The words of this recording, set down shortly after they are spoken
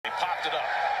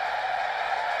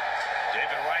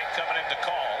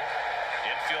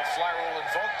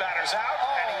batter's out,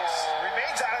 and he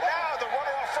remains out. And now the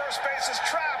runner on first base is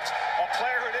trapped. A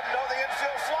player who didn't know the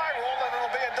infield fly rule, and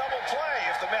it'll be a double play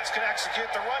if the Mets can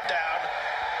execute the rundown.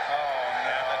 Oh,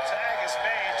 no. And the tag is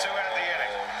made to end the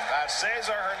inning.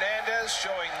 Cesar Hernandez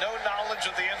showing no knowledge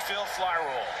of the infield fly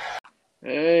rule.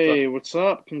 Hey, what's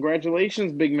up?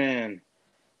 Congratulations, big man.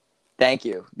 Thank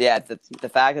you. Yeah, the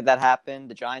fact that happened,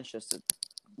 the Giants just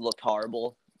looked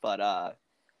horrible. But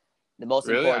the most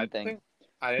important thing,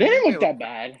 they didn't look that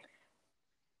bad.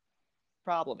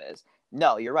 Problem is,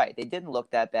 no, you're right. They didn't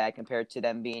look that bad compared to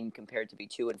them being compared to be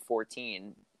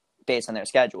 2-14 based on their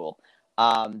schedule.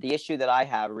 The issue that I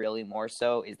have really more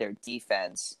so is their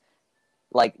defense.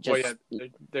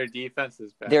 Their defense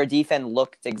is bad. Their defense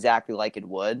looked exactly like it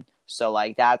would. So,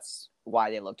 that's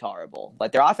why they looked horrible.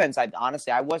 But their offense,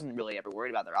 I wasn't really ever worried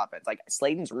about their offense.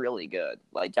 Slayton's really good.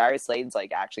 Darius Slayton's,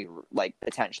 actually,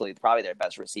 potentially probably their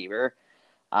best receiver.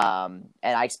 And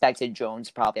I expected Jones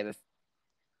to probably have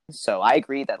so I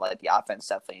agree that, the offense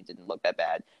definitely didn't look that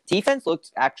bad. Defense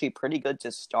looked actually pretty good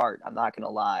to start. I'm not going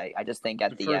to lie. I just think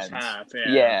at the first end. half,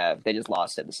 yeah, they just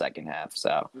lost it the second half.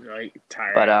 So,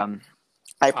 tired. But,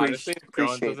 I honestly, if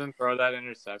Jones appreciate doesn't throw that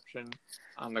interception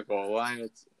on the goal line,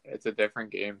 it's a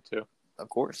different game too. Of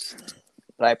course.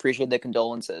 But I appreciate the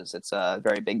condolences. It's a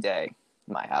very big day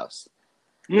in my house.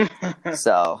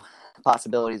 So,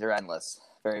 possibilities are endless.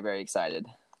 Very, very excited.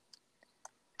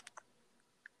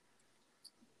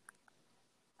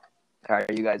 How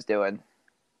are you guys doing?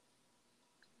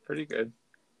 Pretty good.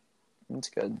 That's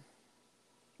good.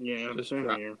 Yeah,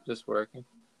 just working.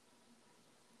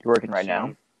 You're working right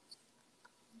now?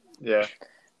 Yeah.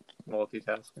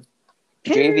 Multitasking.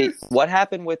 JV, what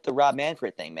happened with the Rob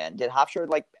Manfred thing, man? Did Hofstra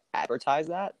advertise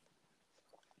that?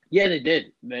 Yeah, they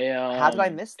did. How did I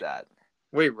miss that?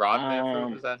 Wait, Rob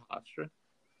Manfred was at Hofstra?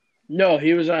 No,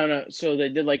 he was on so they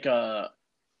did a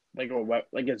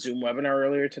Zoom webinar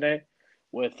earlier today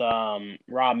with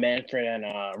Rob Manfred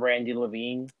and Randy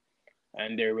Levine,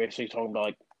 and they were basically talking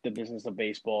about the business of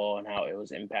baseball and how it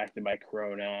was impacted by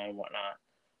Corona and whatnot.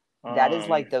 That is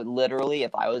literally,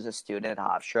 if I was a student at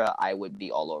Hofstra, I would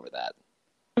be all over that.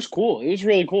 It was cool. It was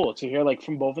really cool to hear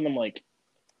from both of them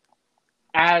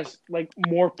as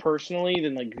more personally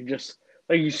than you just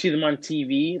you see them on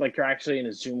TV, you're actually in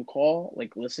a Zoom call,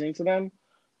 listening to them.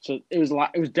 So it was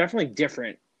it was definitely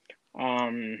different.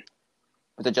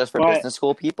 Was it just for business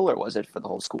school people, or was it for the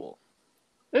whole school?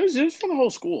 It was for the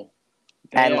whole school.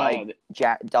 And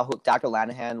Dr.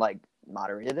 Lanahan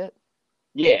moderated it.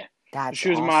 Yeah, she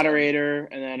was awesome. Moderator,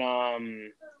 and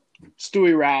then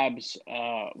Stewie Rabs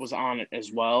was on it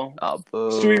as well. Oh,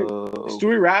 boo!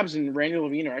 Stewie Rabs and Randy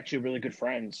Levine are actually really good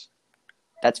friends.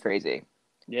 That's crazy.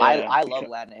 Yeah, I love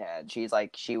Lanahan.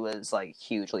 She was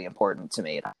hugely important to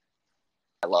me.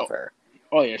 I love her.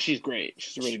 Oh yeah, she's great.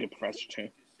 She's a really good professor too.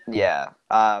 Yeah.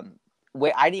 I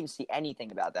didn't even see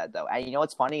anything about that though. And you know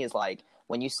what's funny is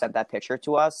when you sent that picture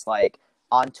to us,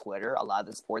 on Twitter, a lot of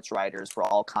the sports writers were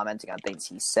all commenting on things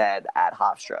he said at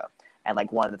Hofstra. And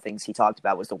one of the things he talked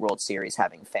about was the World Series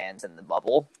having fans in the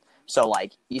bubble. So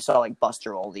you saw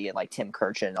Buster Olney and Tim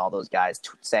Kirchin and all those guys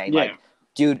saying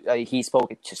dude, he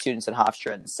spoke to students at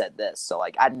Hofstra and said this. So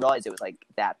I didn't realize it was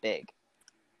that big.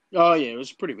 Oh yeah, it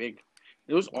was pretty big.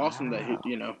 It was awesome that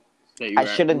I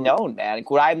should have known, man.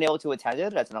 Would I have been able to attend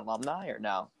it as an alumni or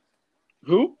no?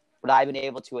 Who? Would I have been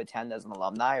able to attend as an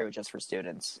alumni or just for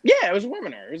students? Yeah, it was a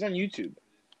webinar. It was on YouTube.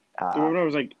 The webinar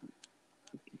was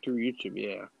through YouTube,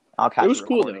 yeah. It was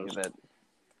cool though. Of it.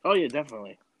 Oh yeah,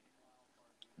 definitely.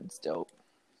 It's dope.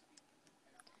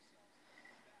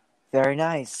 Very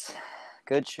nice.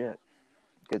 Good shit.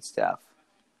 Good stuff.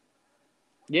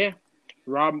 Yeah.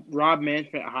 Rob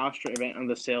Manfred at Hofstra event on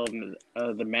the sale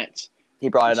of the Mets. He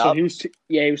brought it up? He was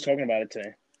talking about it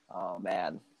today. Oh,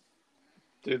 man.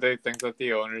 Do they think that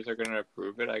the owners are going to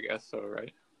approve it? I guess so,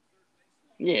 right?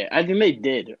 Yeah, I think they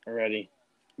did already.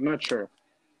 I'm not sure.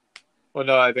 Well,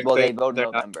 no, I think they vote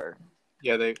in November.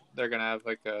 They're going to have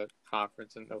a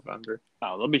conference in November.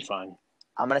 Oh, they'll be fine.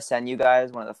 I'm going to send you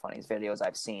guys one of the funniest videos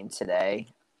I've seen today,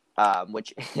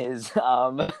 which is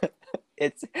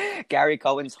it's Gary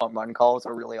Cohen's home run calls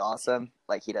are really awesome.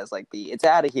 He does the "it's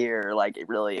out of here"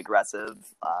 really aggressive,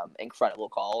 incredible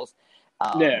calls.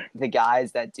 The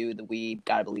guys that do the We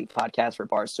Gotta Believe podcast for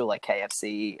Barstool,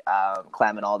 KFC,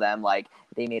 Clem and all them,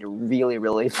 they made a really,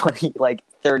 really funny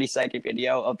 30-second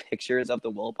video of pictures of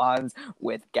the Wilpons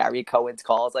with Gary Cohen's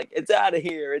calls, "it's out of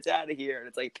here, it's out of here," and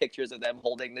it's pictures of them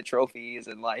holding the trophies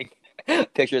and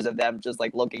pictures of them just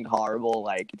looking horrible.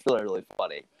 It's really, really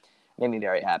funny. Made me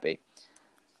very happy.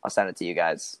 I'll send it to you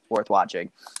guys. Worth watching.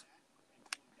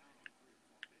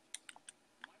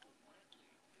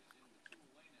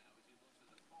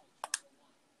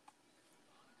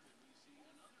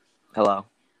 Hello.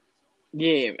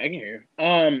 Yeah, I can hear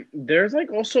you. There's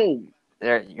like also.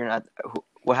 There, you're not.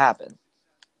 What happened?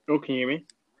 Oh, can you hear me?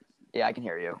 Yeah, I can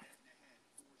hear you.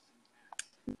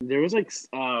 There was like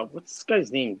what's this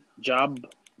guy's name? Job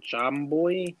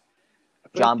Boy. I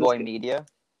forgot John this Boy guy. Media.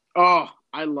 Oh,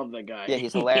 I love that Yeah, guy.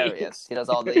 he's hilarious. He does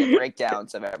all the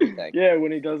breakdowns of everything. Yeah,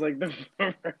 when he does like the.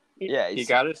 Yeah, He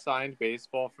got a signed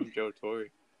baseball from Joe Torre.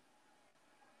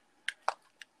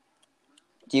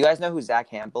 Do you guys know who Zach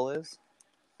Campbell is?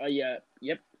 Yeah,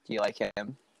 yep. Do you like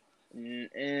him? I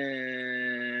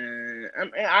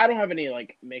don't have any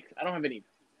like mix. I don't have any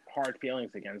hard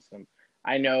feelings against him.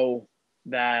 I know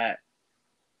that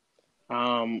a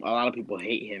lot of people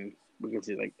hate him because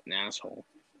he's like an asshole.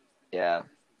 Yeah,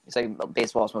 he's like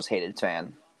baseball's most hated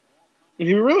fan.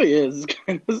 He really is. It's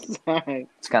kind of sad.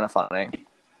 It's kind of funny.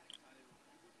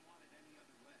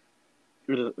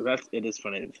 It is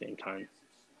funny at the same time.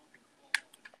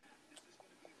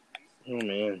 Oh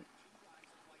man.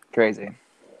 Crazy.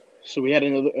 So we had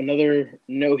another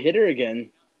no hitter again.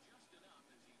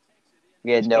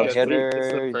 We had no It's It's the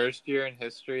hitter. first year in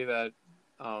history that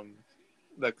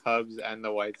the Cubs and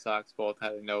the White Sox both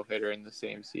had a no hitter in the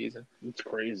same season. It's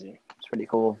crazy. It's pretty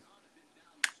cool.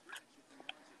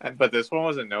 But this one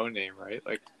was a no name, right?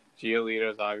 Like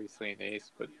Giolito's obviously an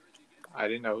ace, but I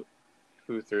didn't know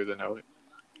who threw the no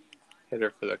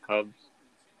hitter for the Cubs.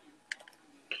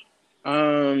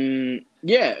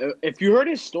 Yeah, if you heard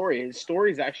his story is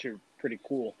actually pretty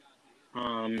cool.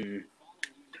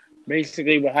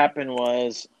 Basically what happened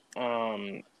was,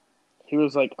 he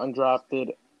was like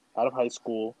undrafted out of high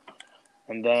school,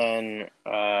 and then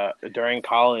during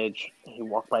college, he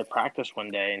walked by practice one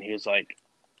day and he was like,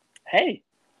 "Hey,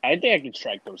 I think I can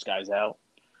strike those guys out."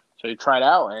 So he tried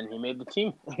out and he made the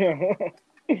team.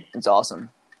 It's awesome.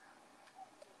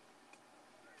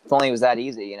 If only it was that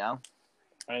easy, you know?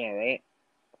 I know, right?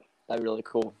 That'd be really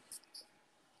cool.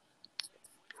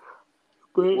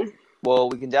 But Well,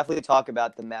 we can definitely talk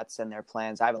about the Mets and their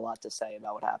plans. I have a lot to say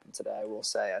about what happened today, I will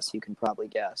say, as you can probably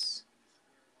guess.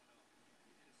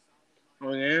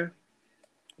 oh yeah.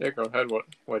 Yeah, go ahead. What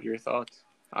are your thoughts?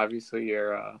 Obviously,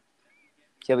 you're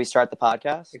Shall we start the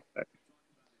podcast?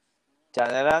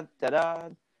 Da-da-da-da-da.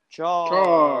 Charge.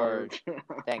 Charge.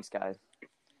 Thanks, guys.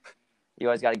 You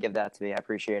always got to give that to me. I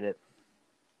appreciate it.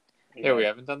 Yeah, we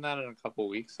haven't done that in a couple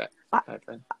weeks. I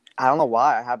think. I don't know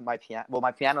why. I have my piano. Well,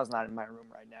 my piano's not in my room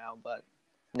right now, but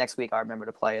next week I'll remember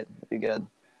to play it. It'll be good.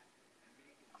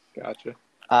 Gotcha.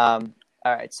 All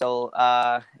right. So,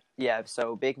 yeah.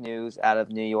 So big news out of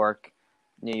New York,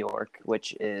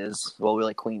 which is, well,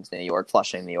 really Queens, New York,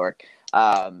 Flushing, New York.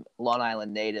 Long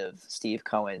Island native Steve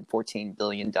Cohen, $14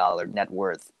 billion net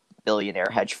worth billionaire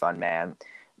hedge fund man,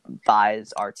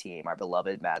 buys our team, our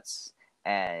beloved Mets,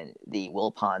 and the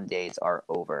Wilpon days are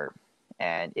over.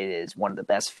 And it is one of the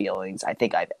best feelings I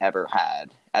think I've ever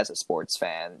had as a sports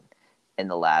fan in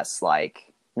the last,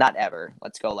 like, not ever.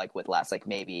 Let's go like with last, like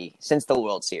maybe since the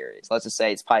World Series. Let's just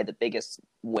say it's probably the biggest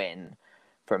win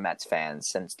for Mets fans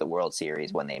since the World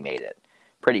Series when they made it.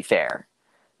 Pretty fair,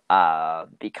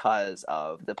 because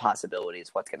of the possibilities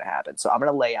of what's going to happen. So I'm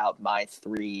going to lay out my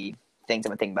 3 things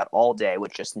I've been thinking about all day,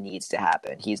 which just needs to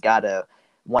happen. He's got to,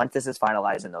 once this is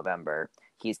finalized in November,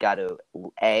 he's got to,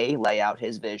 A, lay out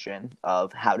his vision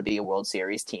of how to be a World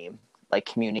Series team, like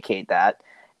communicate that.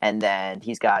 And then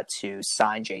he's got to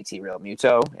sign JT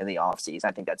Realmuto in the offseason.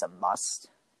 I think that's a must.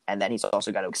 And then he's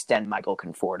also got to extend Michael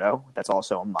Conforto. That's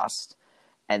also a must.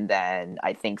 And then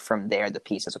I think from there, the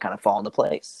pieces will kind of fall into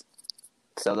place.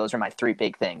 So those are my 3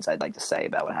 big things I'd like to say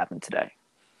about what happened today.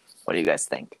 What do you guys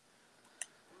think?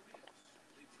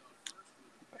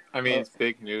 I mean, it's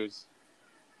big news,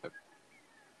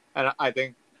 and I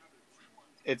think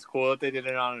it's cool that they did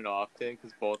it on an off day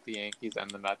because both the Yankees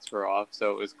and the Mets were off,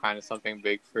 so it was kind of something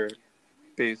big for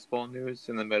baseball news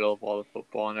in the middle of all the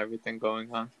football and everything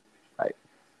going on. Right.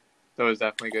 So it was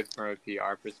definitely good from a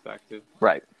PR perspective.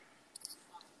 Right.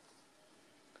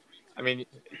 I mean,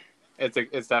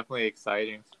 it's definitely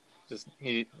exciting. Just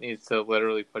he needs to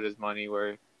literally put his money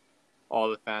where all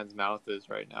the fans' mouth is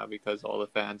right now because all the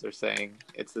fans are saying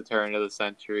it's the turn of the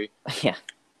century. Yeah.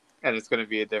 And it's going to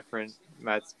be a different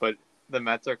Mets, but the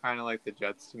Mets are kind of like the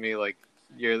Jets to me. Like,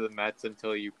 you're the Mets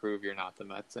until you prove you're not the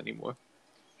Mets anymore.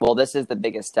 Well, this is the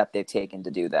biggest step they've taken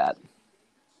to do that.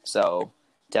 So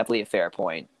definitely a fair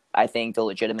point. I think the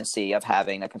legitimacy of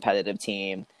having a competitive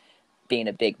team, being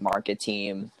a big market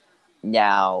team,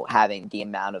 now having the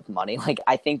amount of money, like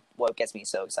I think what gets me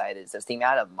so excited is just the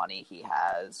amount of money he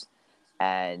has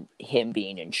and him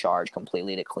being in charge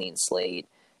completely to clean slate,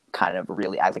 kind of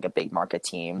really act like a big market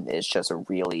team is just a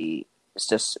really it's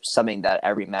just something that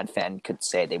every Met fan could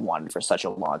say they wanted for such a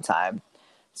long time.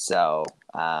 So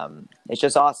it's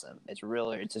just awesome. It's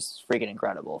just freaking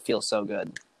incredible. It feels so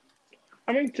good.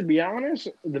 I mean, to be honest,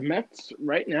 the Mets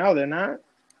right now they're not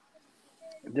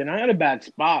in a bad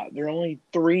spot. They're only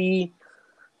three.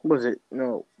 Was it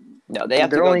no? No, they have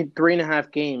to They're go. only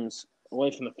 3.5 games away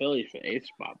from the Phillies for the eighth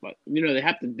spot, but they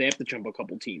have to jump a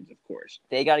couple teams, of course.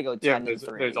 They got to go 10 Yeah, and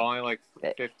 3. there's only like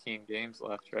 15 games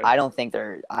left, right? I don't think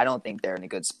they're in a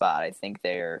good spot. I think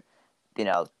they're,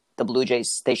 the Blue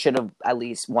Jays. They should have at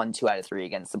least won 2 out of 3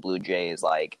 against the Blue Jays.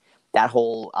 Like that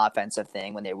whole offensive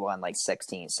thing when they won like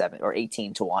 16-7 or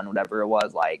 18-1, whatever it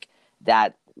was. Like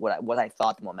that. What I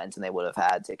thought the momentum they would have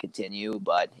had to continue,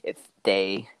 but if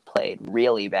they played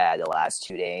really bad the last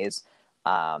 2 days,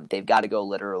 they've got to go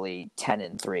literally 10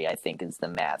 and 3. I think is the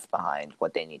math behind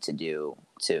what they need to do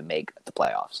to make the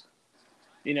playoffs.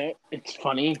 It's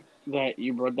funny that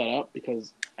you brought that up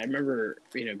because I remember,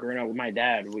 growing up with my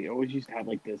dad, we always used to have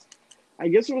like this. I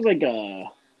guess it was like a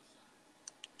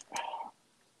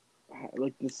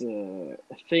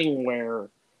thing where,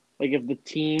 like, if the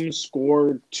team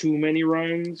scored too many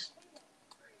runs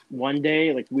one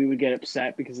day, like, we would get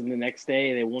upset because in the next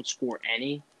day they won't score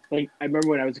any. Like, I remember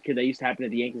when I was a kid, that used to happen to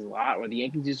the Yankees a lot, where the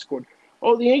Yankees just scored,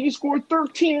 the Yankees scored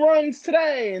 13 runs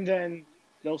today, and then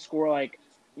they'll score, like,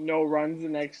 no runs the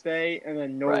next day, and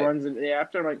then no runs the day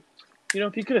after. I'm like,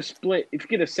 if you could have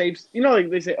saved, like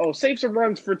they say, save some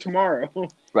runs for tomorrow.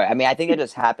 Right. I mean, I think it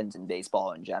just happens in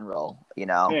baseball in general,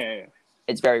 Yeah.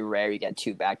 It's very rare you get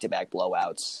 2 back-to-back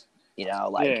blowouts,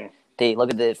 Yeah. They look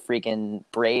at the freaking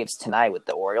Braves tonight with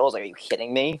the Orioles. Like, are you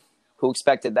kidding me? Who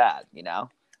expected that,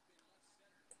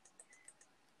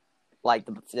 Like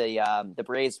the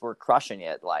Braves were crushing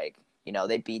it. Like,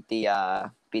 they beat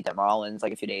the Marlins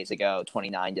like a few days ago,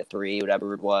 29-3,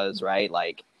 whatever it was, right?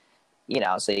 Like,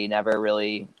 so you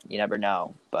never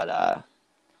know. But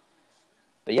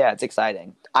yeah, it's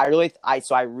exciting. I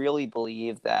really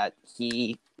believe that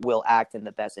he will act in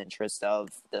the best interest of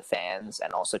the fans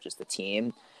and also just the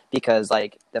team, because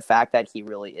like the fact that he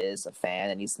really is a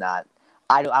fan and he's not.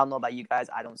 I don't know about you guys.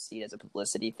 I don't see it as a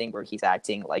publicity thing where he's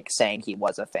acting like saying he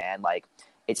was a fan. Like,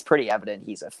 it's pretty evident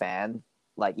he's a fan.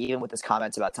 Like, even with his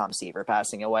comments about Tom Seaver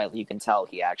passing away, you can tell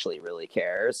he actually really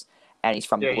cares. And he's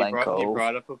from Glen Cove. He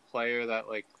brought up a player that,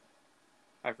 like,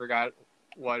 I forgot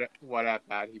what at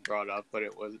bat he brought up, but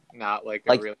it was not like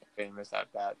a really famous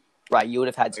at bat. Right, you would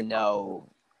have had to know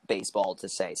baseball to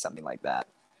say something like that.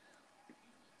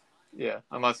 Yeah,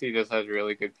 unless he just has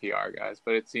really good PR guys,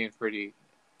 but it seemed pretty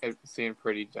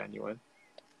genuine.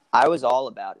 I was all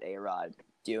about A-Rod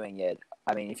doing it.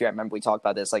 I mean, if you remember, we talked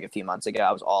about this like a few months ago.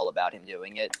 I was all about him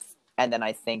doing it. And then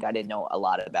I think I didn't know a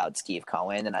lot about Steve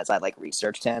Cohen. And as I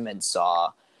researched him and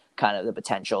saw kind of the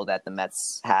potential that the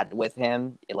Mets had with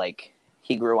him,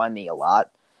 he grew on me a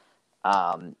lot.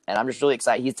 And I'm just really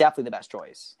excited. He's definitely the best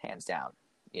choice, hands down,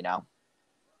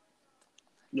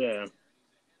 Yeah.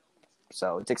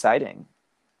 So it's exciting.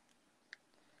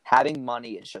 Having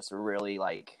money is just really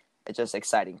it's just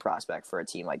exciting prospect for a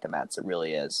team like the Mets. It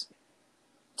really is.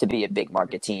 To be a big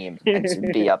market team and to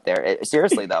be up there.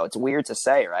 Seriously though, it's weird to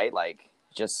say, right?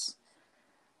 It's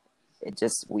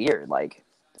just weird. Like,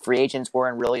 free agents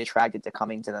weren't really attracted to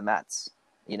coming to the Mets.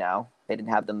 They didn't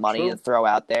have the money to throw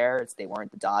out there. They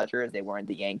weren't the Dodgers. They weren't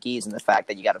the Yankees. And the fact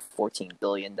that you got a $14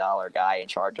 billion guy in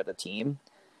charge of the team.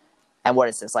 And what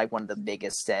is this, one of the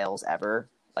biggest sales ever,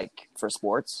 for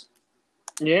sports?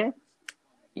 Yeah.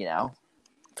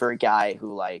 For a guy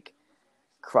who,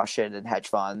 crushed it in hedge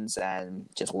funds and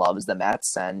just loves the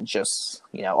Mets and just,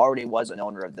 already was an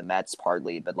owner of the Mets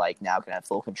partly, but, now can have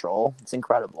full control. It's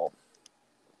incredible.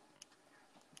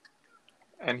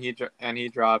 And he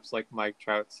drops, Mike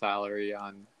Trout's salary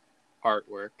on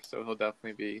artwork, so he'll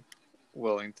definitely be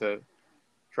willing to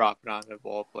drop it on a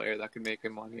ball player that could make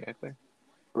him money, I think.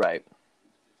 Right.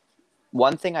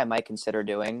 One thing I might consider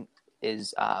doing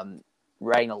is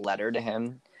writing a letter to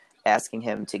him, asking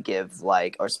him to give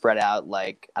or spread out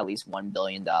at least $1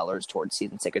 billion towards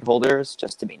season ticket holders,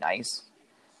 just to be nice,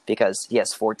 because he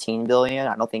has $14 billion.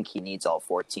 I don't think he needs all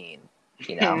 14.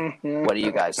 What do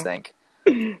you guys think?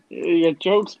 Yeah,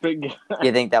 jokes, big guy.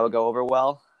 You think that would go over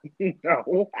well?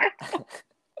 No.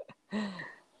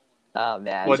 Oh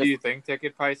man. What do you think?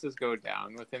 Ticket prices go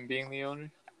down with him being the owner?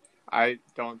 I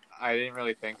didn't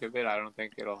really think of it. I don't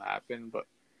think it'll happen, but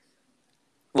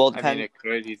I mean, it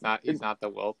could. He's not the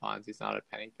Wilpons. He's not a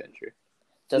penny pincher.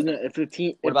 If the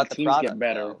team, what about the teams product, get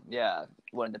better? Though? Yeah,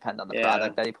 wouldn't depend on the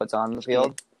product that he puts on the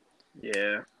field.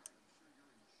 Yeah.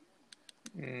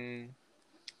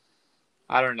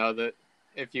 I don't know that.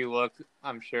 If you look,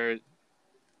 I'm sure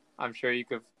you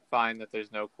could find that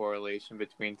there's no correlation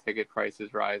between ticket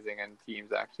prices rising and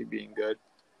teams actually being good.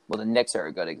 Well, the Knicks are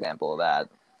a good example of that.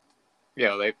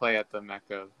 Yeah, they play at the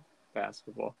mecca of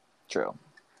basketball. True.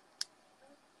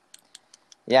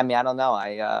 Yeah, I mean, I don't know.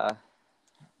 I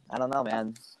don't know,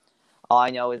 man. All I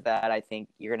know is that I think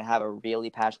you're going to have a really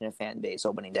passionate fan base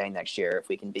opening day next year if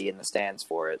we can be in the stands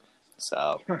for it.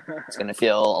 So it's going to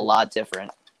feel a lot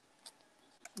different.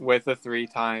 With a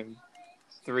three-time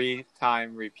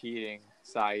repeating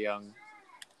Cy Young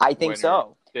I think winner,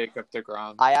 so. Jacob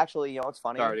DeGrom. I actually, what's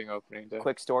funny? Starting opening day.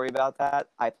 Quick story about that.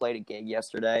 I played a gig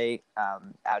yesterday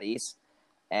out east,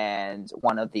 and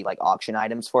one of the auction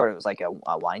items for it was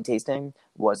a wine tasting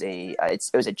was it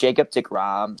was a Jacob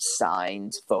DeGrom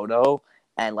signed photo,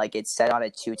 and it said on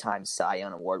it 2-time Cy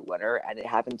Young Award winner, and it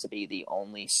happened to be the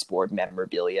only sport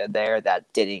memorabilia there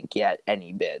that didn't get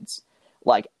any bids.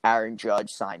 Aaron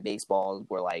Judge signed baseballs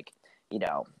were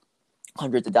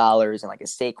hundreds of dollars, and a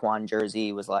Saquon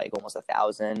jersey was almost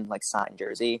 $1,000, signed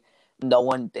jersey. No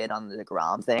one bid on the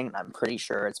DeGrom thing, and I'm pretty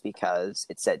sure it's because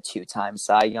it said 2-time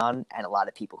Cy Young, and a lot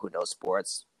of people who know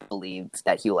sports believe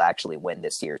that he will actually win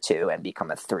this year too and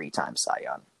become a 3-time Cy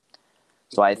Young.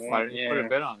 So Why didn't you put a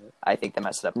bid on it? I think they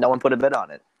messed it up. No one put a bid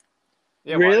on it.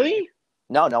 Yeah, really?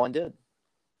 No one did.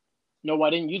 No, why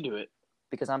didn't you do it?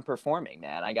 Because I'm performing,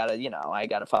 man. I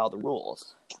gotta follow the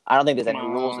rules. I don't think there's any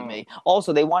rules with me.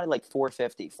 Also, they wanted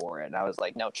 $450 for it, and I was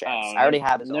like, no chance. I already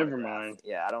have his Never autograph. mind.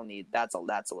 Yeah, I don't need. That's a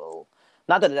little.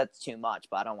 Not that that's too much,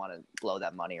 but I don't want to blow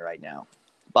that money right now.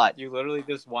 But You literally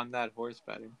just won that horse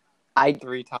betting.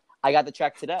 3 times. I got the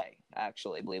check today,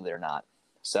 actually, believe it or not.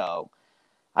 So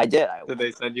I did. Did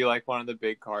they send you one of the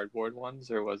big cardboard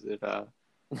ones, or was it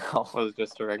No, was it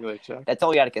just a regular check? that's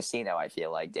only at a casino. I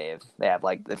feel like, Dave. They have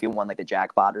if you won the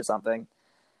jackpot or something.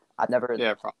 I've never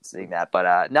probably. seen that,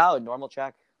 but no, normal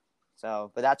check. So,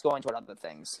 but that's going toward other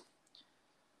things.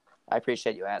 I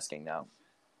appreciate you asking, though.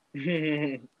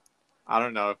 I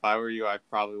don't know. If I were you, I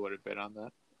probably would have bid on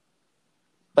that.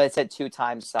 But it said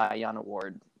 2-time Cy Young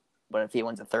Award. But if he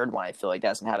wins a third one, I feel like that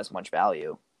doesn't have as much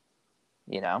value.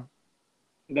 That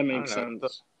makes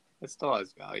sense. It still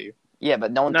has value. Yeah,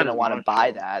 but no one's Not going to as want to much,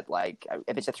 buy though. that.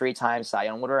 If it's a 3-time Cy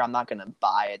Young winner, I'm not going to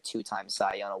buy a 2-time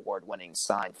Cy Young Award-winning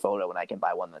signed photo when I can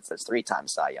buy one that says 3-time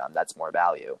Cy Young. That's more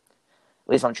value. At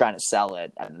least I'm trying to sell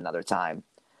it at another time.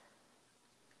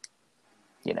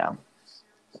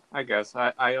 I guess.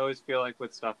 I always feel like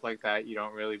with stuff like that, you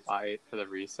don't really buy it for the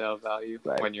resale value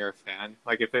when you're a fan.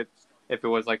 If it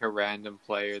was a random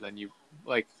player, then you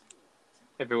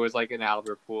if it was an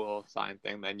Albert Pujols signed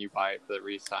thing, then you buy it for the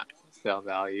resale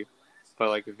value.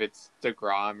 But if it's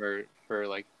DeGrom or for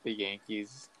the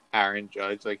Yankees, Aaron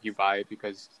Judge, you buy it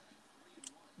because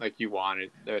you want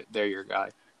it. They're your guy.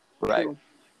 Right.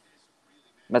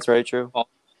 That's very true.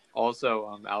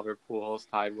 Also, Albert Pujols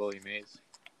tied Willie Mays.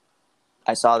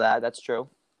 I saw that. That's true.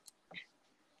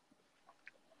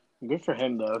 Good for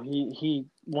him, though. He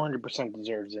 100%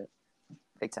 deserves it.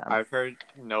 Big time. I've heard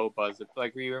no buzz.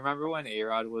 You remember when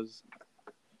A-Rod was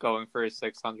going for his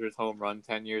 600th home run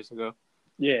 10 years ago?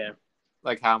 Yeah.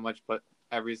 How much, but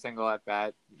every single at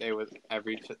bat, they would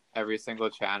every single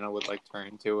channel would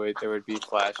turn to it. There would be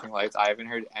flashing lights. I haven't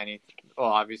heard any. Well,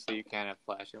 obviously you can't have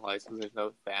flashing lights because there's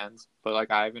no fans.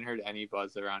 But I haven't heard any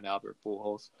buzz around Albert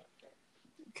Pujols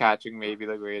catching maybe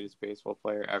the greatest baseball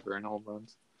player ever in home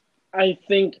runs. I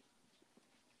think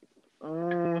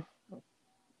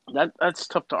that's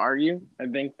tough to argue. I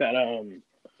think that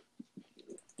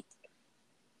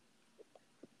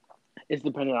it's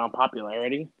dependent on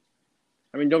popularity.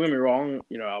 I mean, don't get me wrong.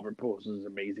 Albert Pujols is an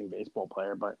amazing baseball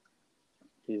player, but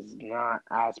he's not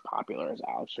as popular as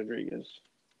Alex Rodriguez.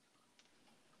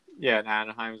 Yeah, and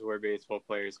Anaheim's where baseball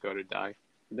players go to die.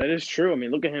 That is true. I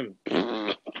mean, look at him.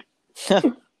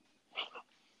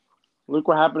 Look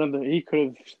what happened. He could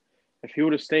have, if he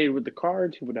would have stayed with the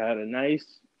Cards, he would have had a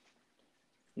nice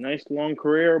long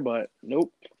career. But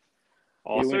nope.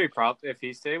 Also, if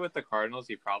he stayed with the Cardinals,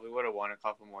 he probably would have won a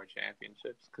couple more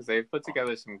championships because they've put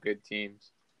together some good teams.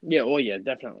 Yeah, well, yeah,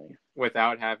 definitely.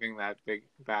 Without having that big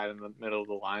bat in the middle of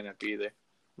the lineup either.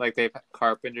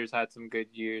 Carpenter's had some good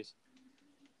years.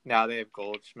 Now they have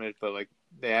Goldschmidt, but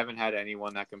they haven't had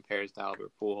anyone that compares to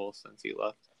Albert Pujols since he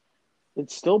left. It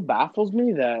still baffles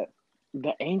me that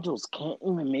the Angels can't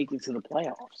even make it to the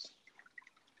playoffs.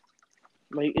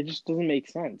 It just doesn't make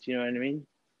sense. You know what I mean?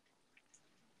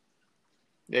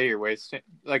 Yeah, you're wasting.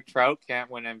 Trout can't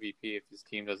win MVP if his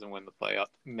team doesn't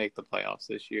make the playoffs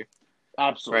this year.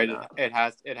 Absolutely.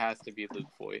 Right? It has to be Luke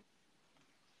Voit,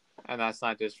 and that's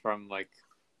not just from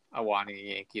a wanting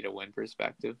a Yankee to win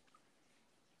perspective.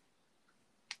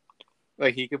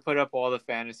 He could put up all the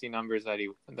fantasy numbers that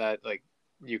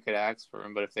you could ask for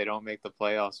them. But if they don't make the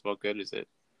playoffs, what good is it?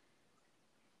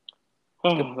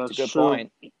 Oh, It's that's a good true.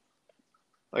 point.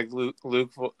 Like Luke,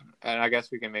 and I guess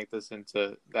we can make this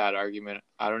into that argument.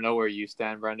 I don't know where you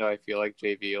stand, Brendo. I feel like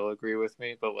JV will agree with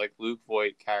me, but like Luke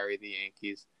Voigt carried the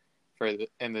Yankees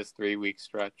in this 3-week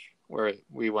stretch where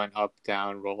we went up,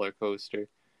 down, roller coaster,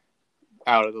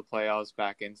 out of the playoffs,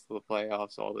 back into the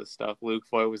playoffs, all this stuff. Luke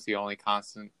Voigt was the only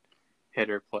constant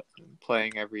hitter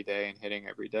playing every day and hitting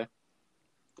every day.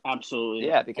 Absolutely.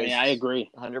 Yeah, because I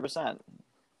agree. 100%.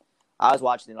 I was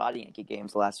watching a lot of Yankee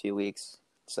games the last few weeks.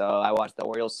 So I watched the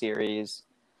Orioles series.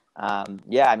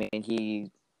 Yeah, I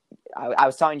mean, I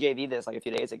was telling JV this like a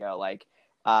few days ago. Like,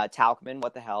 Tauchman,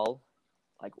 what the hell?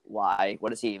 Like, why? What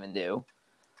does he even do?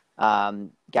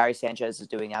 Gary Sanchez is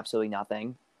doing absolutely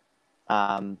nothing.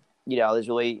 There's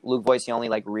really Luke Voigt's the only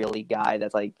like really guy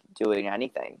that's like doing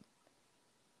anything.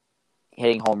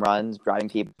 Hitting home runs, driving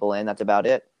people in. That's about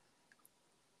it.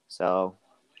 So.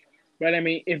 But I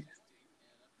mean,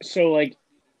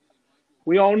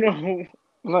 we all know.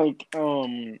 Like,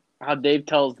 how Dave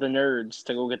tells the nerds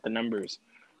to go get the numbers.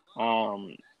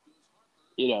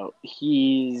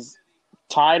 He's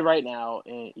tied right now.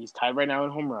 He's tied right now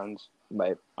in home runs.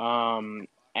 Right. And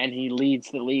he leads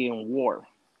the league in WAR.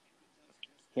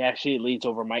 He actually leads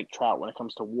over Mike Trout when it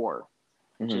comes to WAR,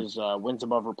 which is wins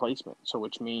above replacement. So,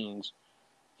 which means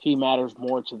he matters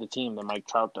more to the team than Mike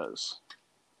Trout does.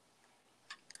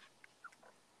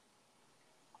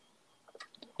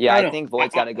 Yeah, I think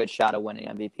Voigt's got a good shot of winning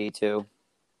MVP, too.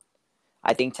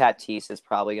 I think Tatis is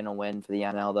probably going to win for the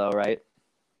NL, though, right?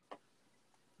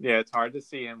 Yeah, it's hard to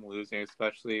see him losing,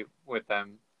 especially with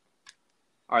them.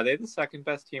 Are they the second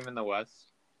best team in the West?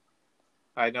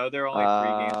 I know they're only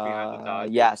 3 games behind the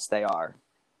Dodgers. Yes, they are.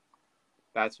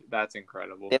 That's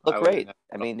incredible. They look great.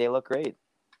 I mean, they look great.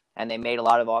 And they made a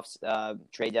lot of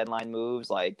trade deadline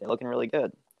moves. Like, they're looking really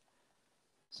good.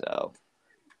 So,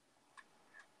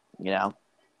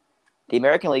 the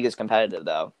American League is competitive,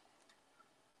 though.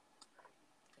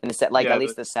 And at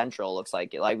least the Central looks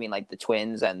like it. I mean, like the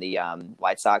Twins and the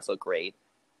White Sox look great,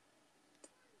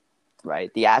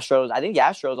 right? The Astros. I think the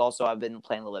Astros also have been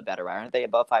playing a little bit better. Aren't they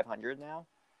above 500 now?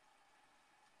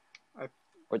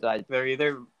 They're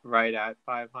either right at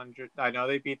 500. I know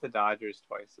they beat the Dodgers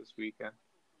twice this weekend.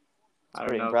 It's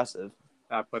pretty impressive.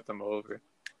 That put them over,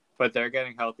 but they're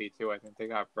getting healthy too. I think they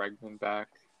got Bregman back.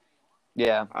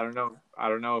 Yeah. I don't know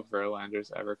if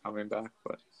Verlander's ever coming back,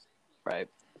 but right.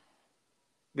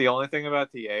 The only thing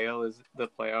about the AL is the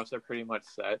playoffs are pretty much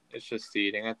set. It's just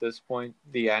seeding at this point.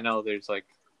 The NL, there's like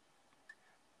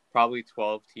probably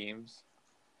 12 teams.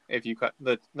 If you cut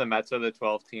the Mets are the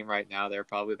 12th team right now, they're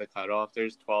probably the cutoff.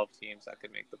 There's 12 teams that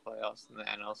could make the playoffs in the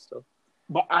NL still.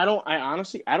 But I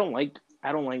honestly don't like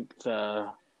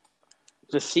the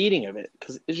seeding of it,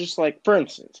 because it's just like, for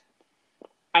instance,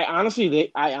 I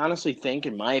honestly think,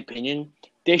 in my opinion,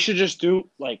 they should just do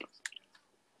like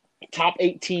top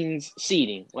 8 teams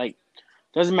seeding. Like,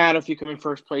 doesn't matter if you come in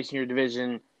first place in your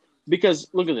division, because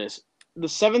look at this: the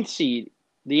 7th seed,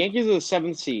 the Yankees are the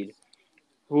 7th seed,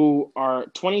 who are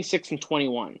 26 and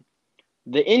 21.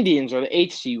 The Indians are the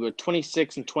 8th seed with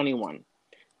 26 and 21.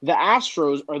 The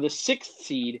Astros are the 6th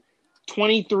seed,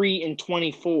 23 and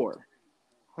 24.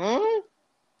 Huh?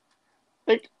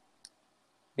 Like,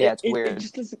 yeah, it's weird. It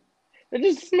just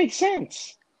doesn't make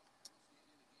sense.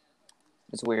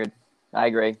 It's weird. I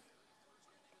agree.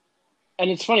 And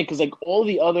it's funny because like all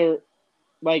the other,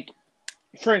 like,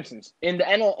 for instance, in the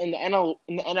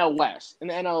NL West, in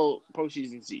the NL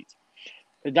postseason seeds,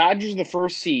 the Dodgers are the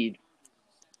 1st seed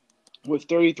with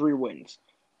 33 wins,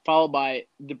 followed by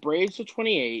the Braves with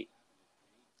 28,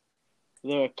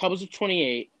 the Cubs with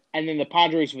 28, and then the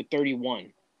Padres with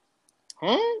 31.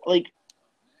 Huh? Like,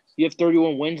 you have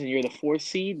 31 wins and you're the 4th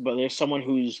seed, but there's someone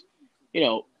who's,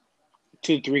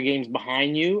 2-3 games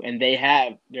behind you, and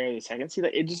they're the 2nd seed.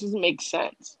 It just doesn't make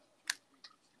sense.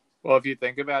 Well, if you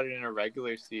think about it, in a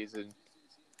regular season,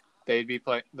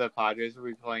 the Padres would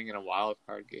be playing in a wild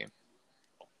card game.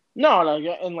 No,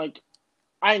 and like,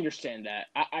 I understand that.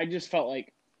 I just felt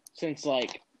like, since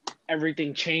like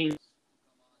everything changed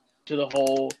to the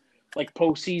whole like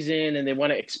postseason, and they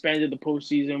want to expand the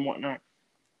postseason and whatnot,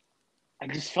 I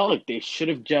just felt like they should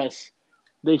have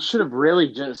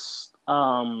really just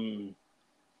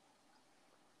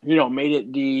made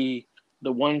it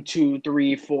the 1, 2,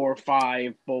 3, 4,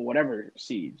 5, or whatever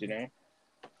seeds,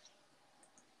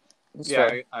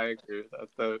 Yeah, I agree with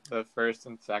that. The 1st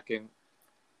and 2nd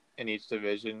in each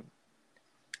division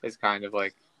is kind of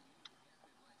like,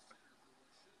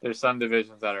 there's some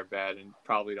divisions that are bad and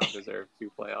probably don't deserve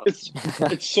 2 playoffs.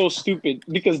 It's so stupid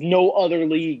because no other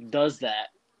league does that.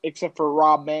 except for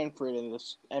Rob Manfred in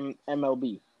this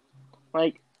MLB.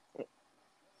 Like,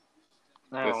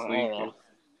 I This don't league. know.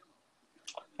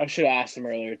 I should have asked him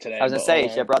earlier today. I was gonna but say, you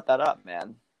whatever. should have brought that up,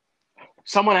 man.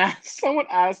 Someone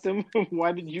asked him,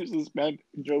 why did you suspend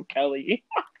Joe Kelly?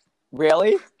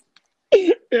 Really?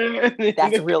 In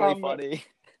That's the really comment. funny.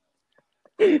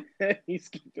 He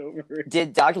skipped over it.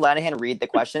 Did Dr. Lanahan read the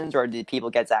questions, or did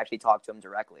people get to actually talk to him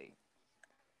directly?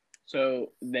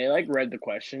 So they read the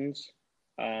questions.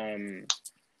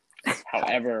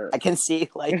 However, I can see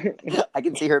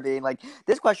her being like,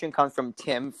 this question comes from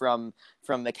Tim from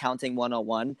Accounting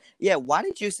 101. Yeah, why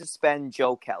did you suspend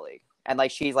Joe Kelly? And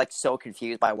she's so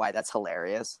confused by why that's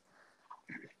hilarious.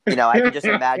 I can just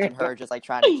imagine her just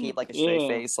trying to keep a straight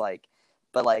face,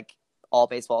 but all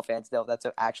baseball fans know that's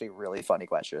actually a really funny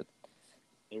question.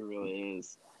 It really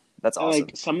is. That's awesome.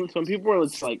 Some people were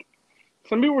just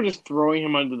some people were just throwing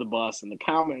him under the bus in the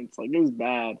comments. It was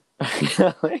bad.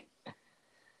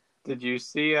 Did you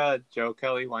see Joe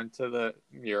Kelly went to the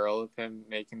mural of him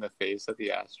making the face at the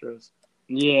Astros?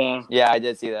 Yeah. Yeah, I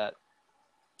did see that.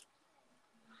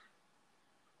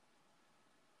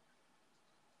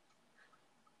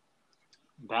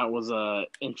 That was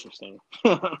interesting.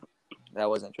 That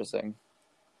was interesting.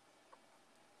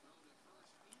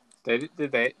 They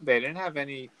didn't have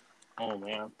any. Oh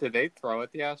man. Did they throw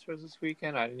at the Astros this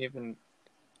weekend? I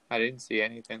didn't see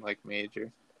anything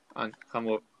major come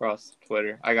across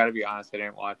Twitter. I got to be honest, I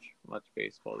didn't watch much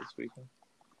baseball this weekend.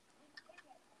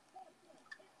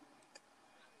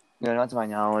 No, not to my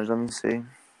knowledge. Let me see.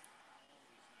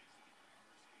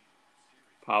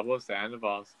 Pablo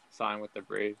Sandoval signed with the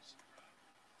Braves.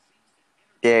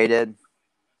 Yeah, he did.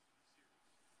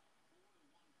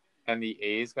 And the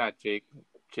A's got Jake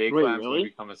Wait, Lamb really? to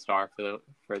become a star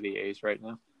for the A's right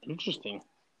now. Interesting.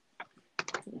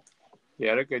 He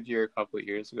had a good year a couple of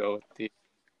years ago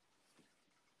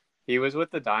he was with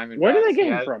the Diamondbacks. Where did they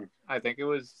get him from? I think it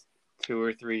was 2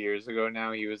 or 3 years ago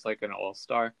now. He was an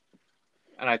all-star.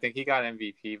 And I think he got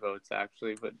MVP votes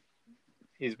actually, but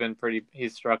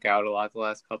he's struck out a lot the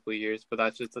last couple of years, but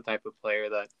that's just the type of player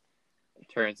that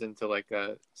turns into a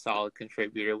solid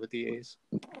contributor with the A's.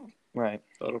 Right.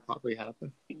 So it'll probably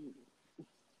happen.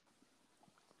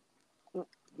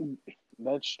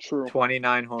 That's true.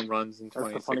 29 home runs in That's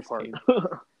the 2016. funny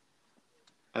part.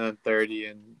 And then 30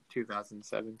 in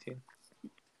 2017.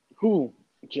 Who?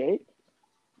 Jake?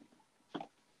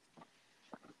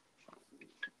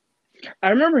 I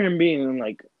remember him being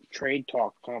in trade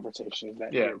talk conversations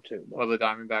that year too. But... Well, the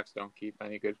Diamondbacks don't keep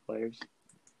any good players.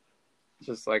 It's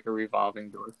just a revolving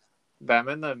door. Them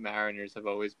and the Mariners have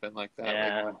always been like that.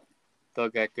 Yeah. They'll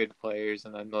get good players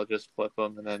and then they'll just flip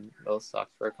them, and then they'll suck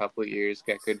for a couple of years,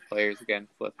 get good players again,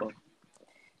 flip them.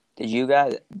 Did you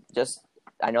guys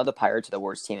I know the Pirates are the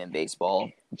worst team in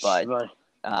baseball, but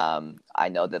I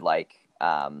know that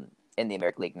in the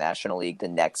American League National League, the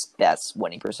next best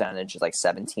winning percentage is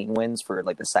 17 wins for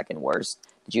the second worst.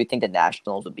 Did you think the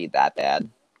Nationals would be that bad?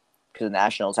 Because the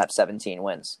Nationals have 17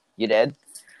 wins. You did?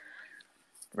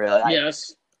 Really?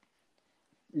 Yes.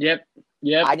 Yep.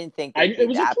 I didn't think they'd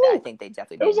be that bad. I think they'd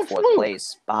definitely be in fourth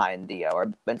place behind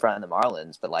or in front of the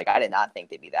Marlins, but I did not think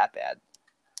they'd be that bad.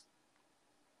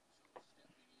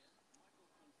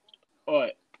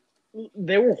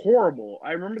 They were horrible.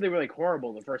 I remember they were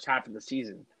horrible the first half of the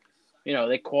season.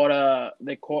 They caught a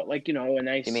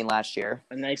nice. You mean last year?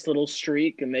 A nice little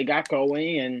streak, and they got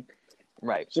going, and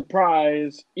right.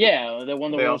 Surprise! Yeah, they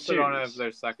won the World Series. They also don't have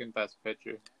their second best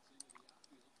pitcher.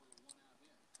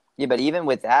 Yeah, but even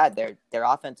with that, their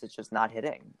offense is just not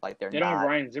hitting. They don't have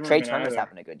Ryan Zimmerman. Trey Turner's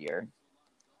having a good year.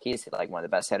 He's one of the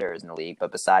best hitters in the league.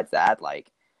 But besides that,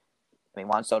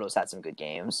 Juan Soto's had some good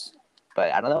games.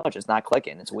 But I don't know, it's just not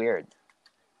clicking. It's weird.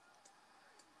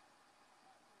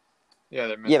 Yeah,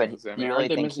 they're missing but Zimmerman. You really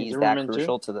think he's that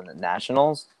crucial to the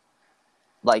Nationals?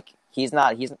 He's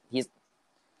not.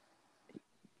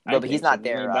 But he's not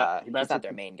their. He's not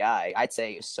their main guy. I'd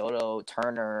say Soto,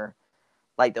 Turner,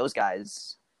 those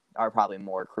guys are probably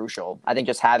more crucial. I think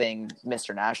just having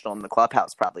Mr. National in the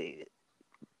clubhouse probably,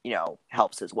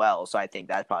 helps as well. So I think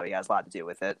that probably has a lot to do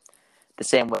with it. The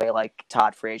same way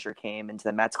Todd Frazier came into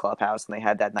the Mets clubhouse and they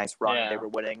had that nice run. Yeah. They were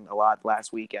winning a lot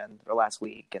last week, and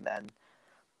then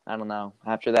I don't know.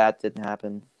 After that, didn't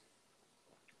happen.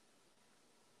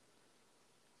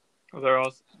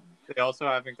 Well, they also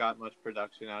haven't got much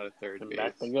production out of third base.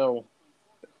 Back they go.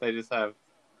 They just have.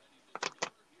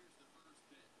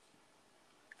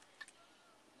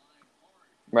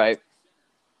 Right.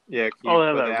 Yeah. They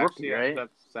actually right? ended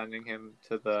up sending him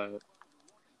to the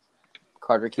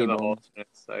Carter to the Kieboom alternate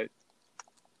site.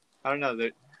 I don't know.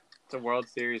 It's a World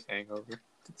Series hangover.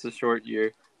 It's a short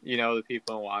year. the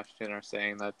people in Washington are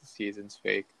saying that the season's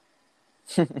fake.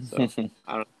 So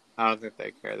I don't think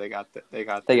they care. They got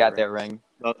their ring.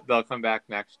 They'll come back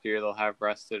next year. They'll have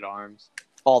rested arms.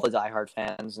 All the diehard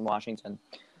fans in Washington.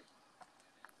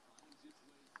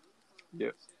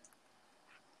 Yep.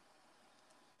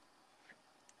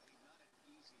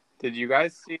 Did you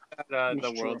guys see that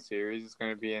the World Series is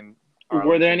going to be in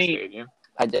Arlington Stadium?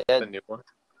 I did. The new one.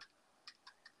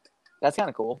 That's kind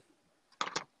of cool.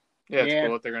 Yeah, it's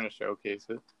cool that they're going to showcase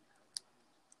it.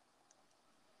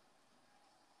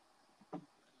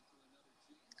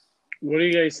 What do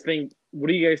you guys think? What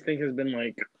do you guys think has been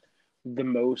like the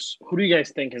most? Who do you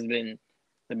guys think has been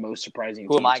the most surprising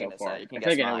Who team am I so gonna far? say? I You can feel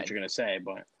like guess I know mine. what you're gonna say,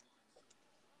 but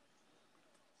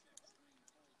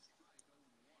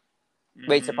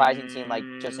Wait, surprising team like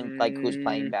just in, like who's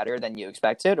playing better than you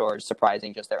expected, or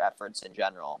surprising just their efforts in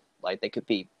general? Like they could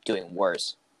be doing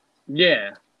worse.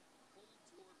 Yeah,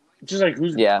 just like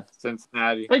who's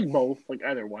Cincinnati. like both, like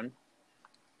either one.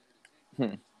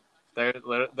 They're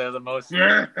the most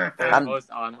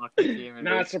unlucky team in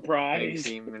Not surprised.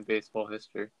 team in baseball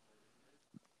history.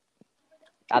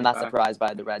 I'm not surprised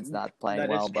by the Reds not playing That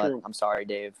well, is but true. I'm sorry,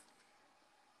 Dave.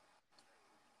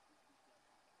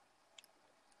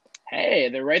 Hey,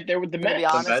 they're right there with the To Mets. be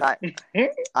honest,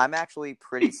 I'm actually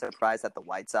pretty surprised that the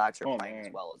White Sox are playing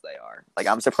as well as they are. Like,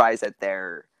 I'm surprised that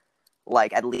they're,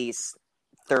 like, at least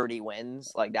 30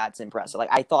 wins. Like, that's impressive. Like,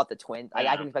 I thought the Twins, I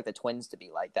didn't expect the Twins to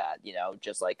be like that,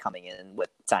 just, like, coming in with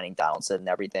signing Donaldson and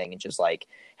everything and just, like,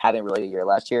 having a really good year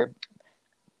last year.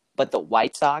 But the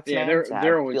White Sox, man,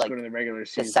 they're always like, good in the regular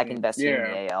season. the second best team in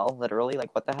the AL, literally.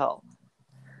 Like, what the hell?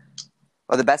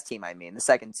 Or the best team, I mean. The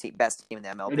second best team in the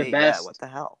MLB. The best. Yeah, what the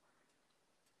hell?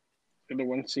 The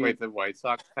one seed. Wait, the White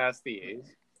Sox passed the A's?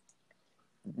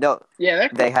 No. Yeah,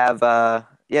 they have.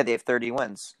 They have 30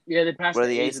 wins. Yeah, they passed what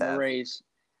the do A's and the have? Rays.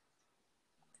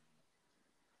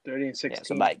 30 and 16. Yeah,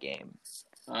 it's a bad game.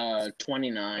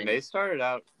 29. And they started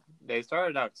out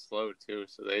slow too,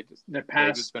 so they've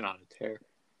just been on a tear.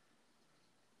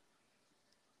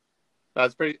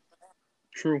 That's pretty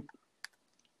true.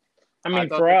 I mean,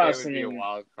 thought for that us, they would be a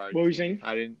wild card. What were you team. saying?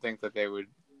 I didn't think that they would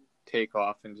take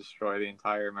off and destroy the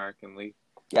entire American League.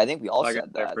 Yeah, I think we all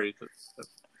said they're that. Pretty,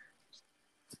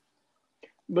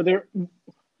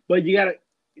 but you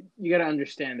gotta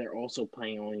understand they're also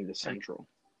playing only the Central,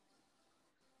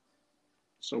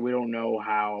 so we don't know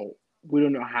how.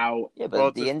 Yeah,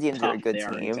 but the Indians are a good team.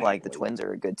 Exactly. Like the Twins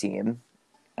are a good team,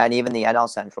 and even the NL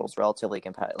Central is relatively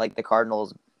competitive. Like the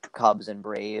Cardinals, Cubs, and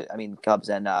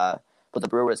but the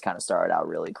Brewers kind of started out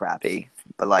really crappy.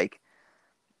 But like,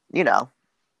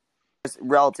 it's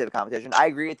relative competition. I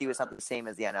agree with you. It's not the same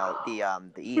as the NL,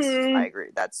 the East. I agree.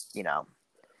 That's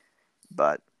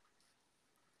but.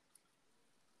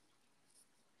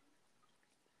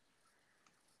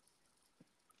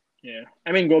 Yeah,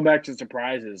 I mean, go back to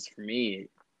surprises for me.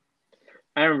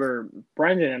 I remember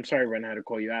Brendan. I'm sorry, Brendan, I had to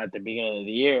call you out at the beginning of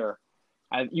the year.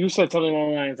 You said something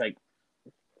along the lines like,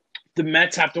 "The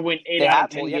Mets have to win 8 out of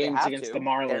 10 games against the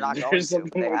Marlins," or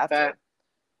something like that.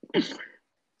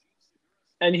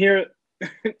 And here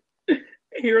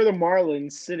are the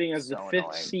Marlins sitting as the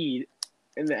fifth seed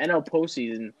in the NL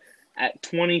postseason at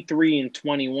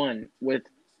 23-21.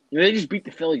 They just beat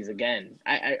the Phillies again.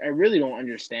 I really don't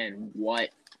understand what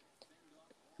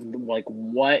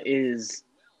is.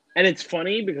 And it's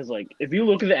funny because, like, if you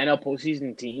look at the NL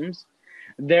postseason teams,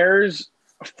 there's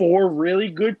 4 really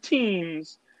good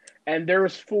teams, and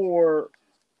there's 4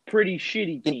 pretty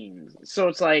shitty teams. So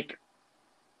it's like,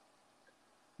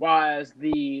 whereas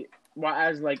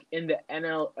like in the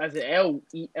NL in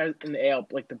the AL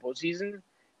like the postseason,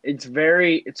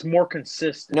 it's more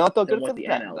consistent. You know what though? Good for the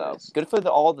NL though. Good for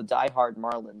all the diehard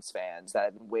Marlins fans that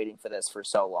have been waiting for this for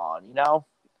so long.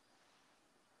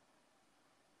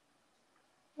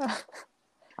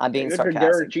 I'm being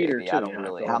sarcastic, baby. I don't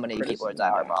really. How many people are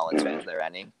diehard Marlins fans there,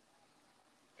 any?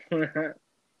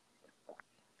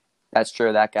 That's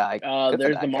true. That guy.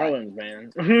 There's the Marlins,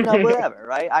 man. No, whatever,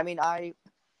 right? I mean, I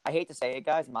hate to say it,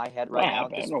 guys. My head right now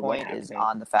at this point is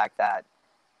on the fact that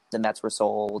the Mets were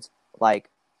sold. Like,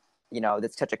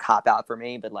 that's such a cop out for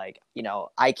me. But like,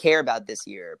 I care about this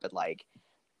year. But like,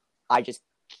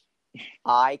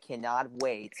 I cannot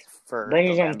wait for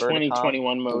November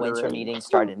 2021 to come. The winter meeting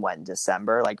started in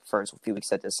December, like first few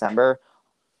weeks of December.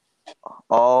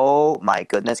 Oh my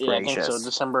goodness gracious! I think so.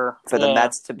 December for the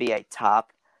Mets to be a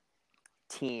top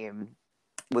team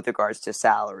with regards to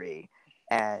salary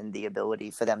and the ability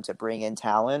for them to bring in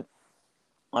talent,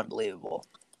 unbelievable.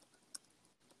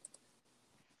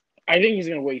 I think he's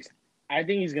gonna waste. I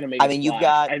think he's gonna make. I think he's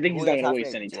not gonna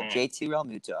waste any time. JT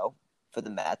Realmuto for the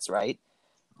Mets, right?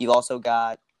 You've also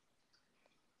got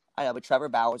I know, but Trevor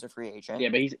Bauer's a free agent. Yeah,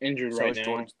 but he's injured So right is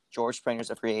now. George Springer's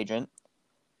a free agent.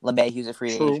 LeMahieu's a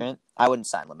free True. agent. I wouldn't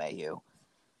sign LeMahieu.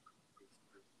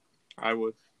 I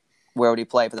would. Where would he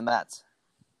play for the Mets?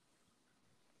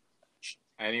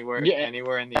 Anywhere, Yeah.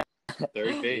 anywhere in the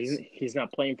third base. He's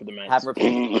not playing for the Mets.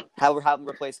 Have him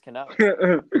replace Cano.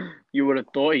 You would have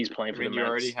thought he's playing I for mean, the you Mets.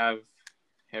 already have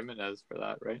Jimenez for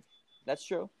that, right? That's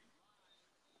true.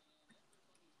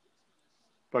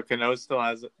 But Cano still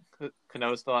has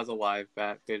a live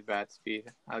bat, good bat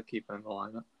speed. I'll keep him in the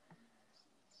lineup.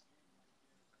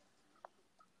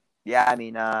 Yeah, I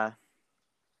mean,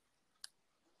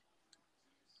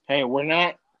 Hey, we're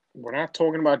not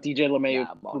talking about DJ LeMahieu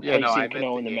Yeah, well, replacing I meant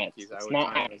Cano the in the Yankees. Mets. I It's would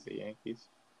not sign him as the Yankees.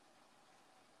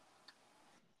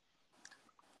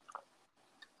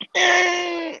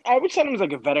 I would send him as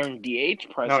like a veteran DH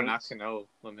presence. No, not Cano.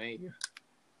 LeMahieu.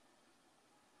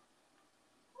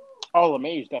 Oh,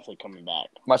 LeMahieu's definitely coming back.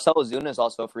 Marcell Ozuna is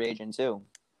also a free agent too.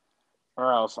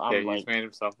 Or else I'm Yeah, like, he's made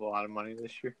himself a lot of money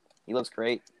this year. He looks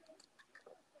great.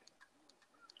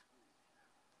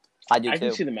 I do I too.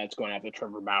 can see the Mets going after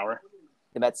Trevor Bauer.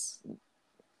 The Mets.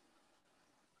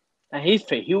 And he'd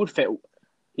fit. He'd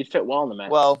fit well in the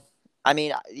Mets. Well, I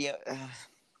mean, yeah.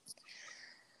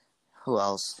 Who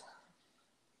else?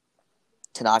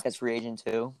 Tanaka's free agent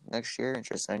too next year.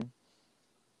 Interesting.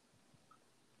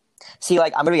 See,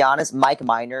 like, I'm gonna be honest. Mike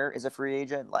Minor is a free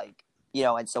agent, like,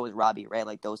 and so is Robbie Ray.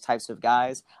 Like those types of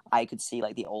guys, I could see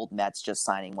like the old Mets just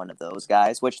signing one of those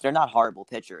guys, which they're not horrible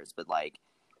pitchers, but like,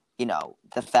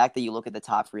 the fact that you look at the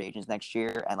top free agents next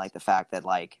year, and like the fact that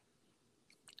like,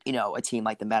 a team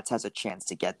like the Mets has a chance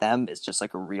to get them is just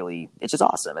like it's just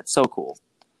awesome. It's so cool.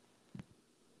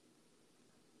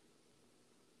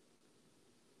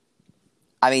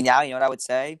 I mean, now, what I would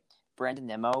say? Brandon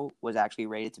Nimmo was actually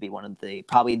rated to be one of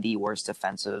probably the worst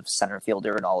defensive center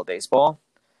fielder in all of baseball.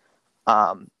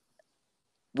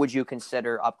 Would you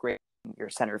consider upgrading your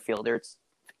center fielder,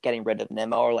 getting rid of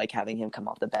Nimmo, or like having him come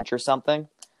off the bench or something,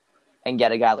 and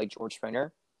get a guy like George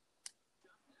Springer?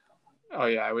 Oh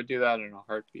yeah, I would do that in a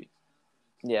heartbeat.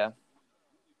 Yeah.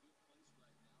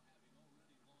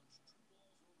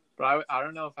 But I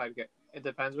don't know if I'd get. It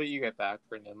depends what you get back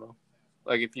for Nimmo.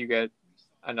 Like if you get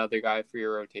another guy for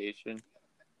your rotation,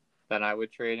 then I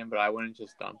would trade him. But I wouldn't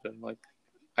just dump him. Like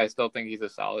I still think he's a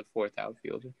solid fourth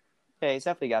outfielder. Yeah, he's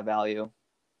definitely got value.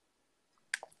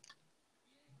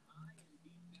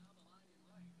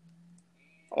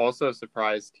 Also,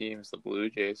 surprise teams, the Blue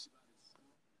Jays.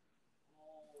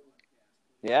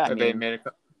 Yeah, I mean,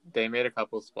 they made a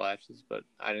couple splashes, but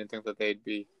I didn't think that they'd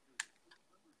be.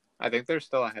 I think they're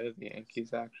still ahead of the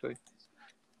Yankees, actually.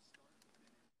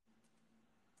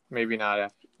 Maybe not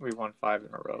after we won 5 in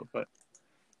a row, but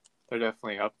they're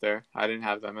definitely up there. I didn't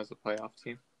have them as a playoff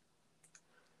team.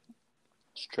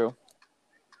 it's true.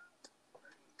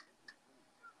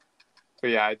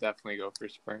 But yeah, I'd definitely go for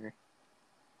Springer.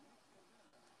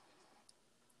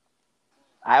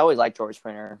 I always like George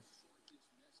Springer.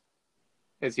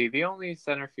 Is he the only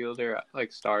center fielder,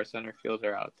 like star center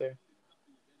fielder out there?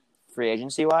 Free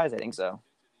agency wise, I think so.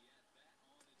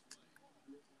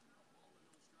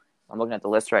 I'm looking at the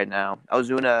list right now.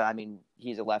 Ozuna, I mean,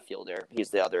 he's a left fielder. He's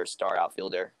the other star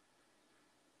outfielder.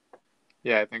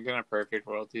 Yeah, I think in a perfect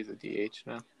world, he's a DH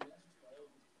now.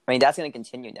 I mean, that's going to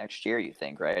continue next year, you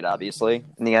think, right? Obviously,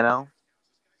 in the NL.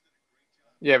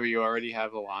 Yeah, but you already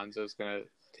have Alonso's going to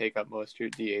take up most of your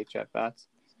DH at bats.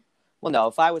 Well, no,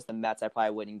 if I was the Mets, I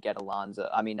probably wouldn't get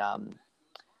Ozuna.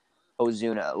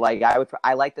 Like,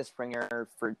 I like the Springer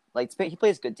for, like, he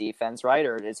plays good defense, right?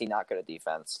 Or is he not good at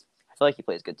defense? I feel like he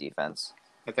plays good defense.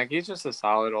 I think he's just a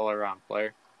solid all-around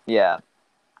player. Yeah.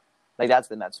 Like, that's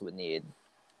the Mets would need.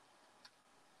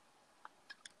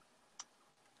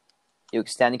 You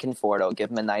extend Conforto,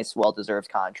 give him a nice, well-deserved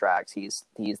contract. He's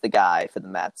the guy for the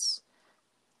Mets.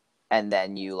 And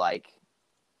then you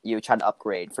try to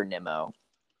upgrade for Nimmo.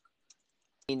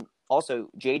 I mean, also,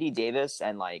 J.D. Davis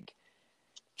and, like,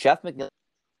 Jeff McNeil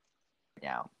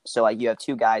now. So, like, you have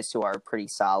two guys who are pretty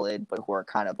solid, but who are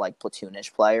kind of, like,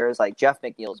 platoonish players. Like, Jeff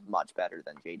McNeil's much better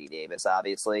than J.D. Davis,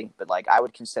 obviously. But, like, I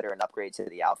would consider an upgrade to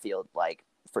the outfield, like,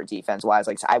 for defense-wise.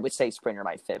 Like, I would say Springer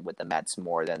might fit with the Mets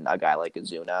more than a guy like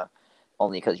Ozuna.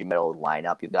 Only because your middle of the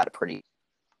lineup, you've got a pretty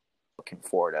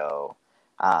Conforto.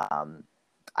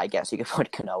 I guess you could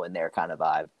put Cano in there kind of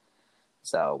vibe.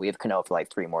 So we have Cano for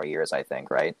like 3 more years, I think,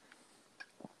 right?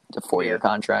 It's a 4-year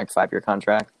contract, 5-year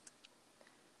contract.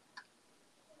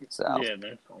 So yeah,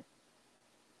 that's cool.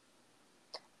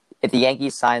 If the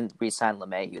Yankees re-sign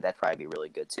LeMahieu, that'd probably be really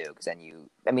good too. Because then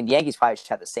the Yankees probably should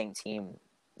have the same team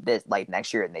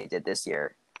next year than they did this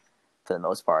year, for the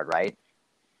most part, right?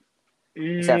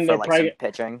 except for They're like some probably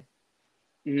pitching.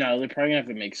 no. They're probably gonna have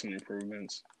to make some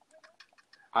improvements.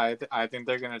 I think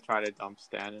they're gonna try to dump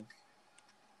Stanton.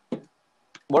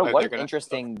 What They're an gonna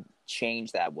interesting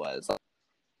change that was. Like,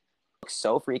 looks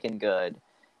so freaking good.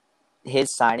 His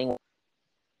signing was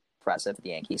impressive for the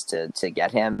Yankees to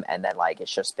get him, and then like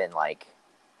it's just been like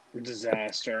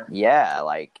Disaster. yeah,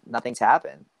 like nothing's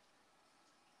happened.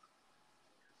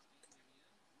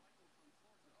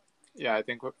 Yeah, I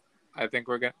think we're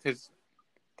gonna because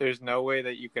there's no way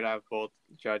that you could have both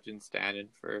Judge and Stanton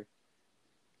for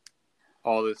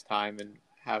all this time and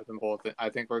have them both. I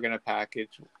think we're gonna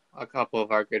package a couple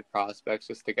of our good prospects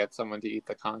just to get someone to eat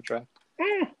the contract.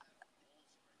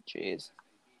 Jeez.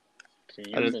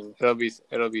 It'll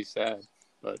be sad,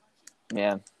 but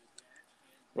Yeah.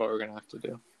 what we're gonna have to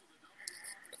do.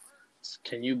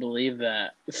 Can you believe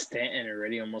that Stanton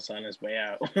already almost on his way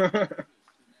out?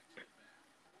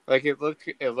 Like it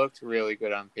looked really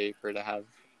good on paper to have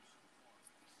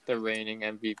the reigning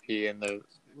MVP and the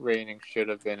reigning should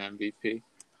have been MVP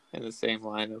in the same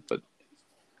lineup, but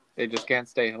they just can't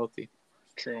stay healthy.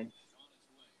 True.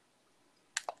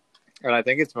 And I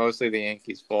think it's mostly the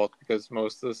Yankees' fault because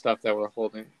most of the stuff that we're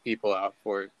holding people out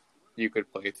for, you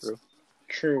could play through.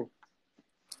 True.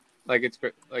 Like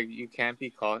you can't be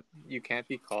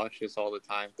cautious all the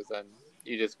time because then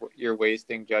you're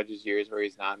wasting Judge's years where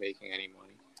he's not making any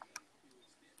money.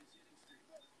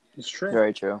 It's true.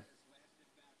 Very true.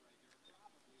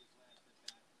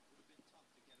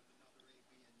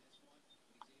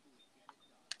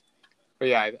 But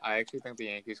yeah, I actually think the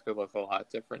Yankees could look a lot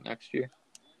different next year.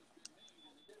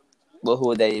 Well, who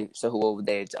would they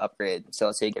to upgrade? So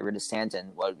let's say you get rid of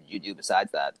Stanton. What would you do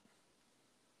besides that?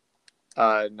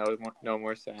 No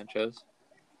more Sanchez.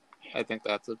 I think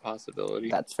that's a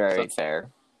possibility. That's very fair.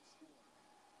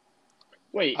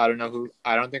 Wait. I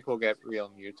don't think we'll get Real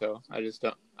Muto. I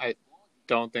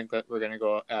don't think that we're gonna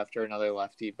go after another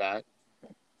lefty bat.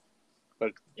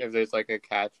 But if there's like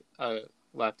a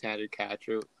left-handed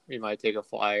catcher, we might take a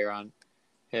flyer on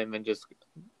him and just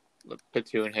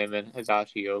platoon him and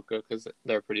Higashioka because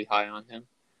they're pretty high on him.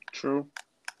 True.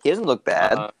 He doesn't look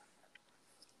bad.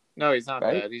 No, he's not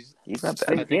right? bad. He's not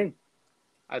bad.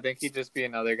 I think he'd just be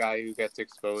another guy who gets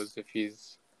exposed if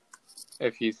he's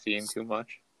seen too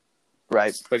much.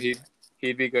 Right. But he'd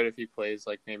be good if he plays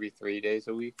like maybe 3 days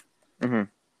a week. Mm-hmm.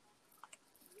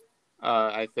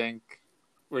 I think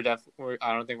I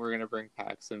don't think we're gonna bring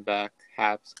Paxton back.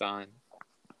 Hap's gone,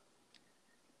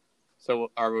 so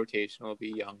our rotation will be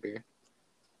younger.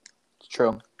 It's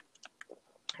true.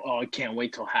 Oh, I can't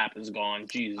wait till Hap is gone.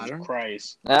 Jesus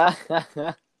Christ.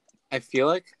 I feel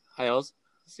like I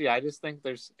just think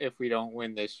if we don't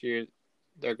win this year,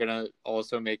 they're gonna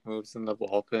also make moves in the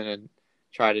bullpen and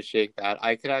try to shake that.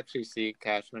 I could actually see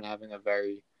Cashman having a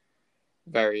very,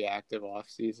 very active off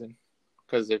season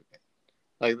because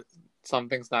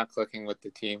something's not clicking with the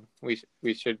team.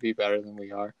 We should be better than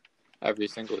we are every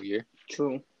single year.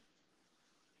 True.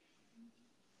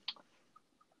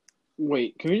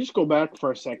 Wait, can we just go back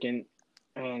for a second?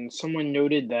 And someone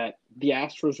noted that the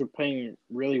Astros were playing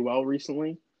really well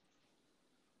recently.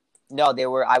 No, they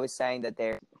were. I was saying that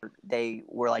they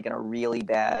were like in a really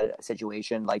bad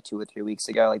situation like 2 or 3 weeks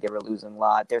ago. Like they were losing a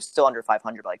lot. They're still under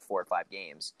 500 by like 4 or 5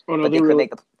 games. Oh no, but they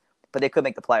could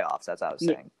make the playoffs. That's what I was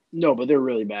saying. No, but they're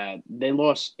really bad. They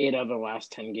lost 8 out of the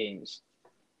last 10 games.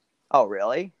 Oh,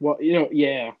 really? Well,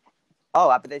 yeah.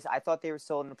 Oh, but I thought they were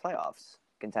still in the playoffs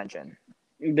contention.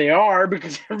 They are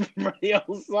because everybody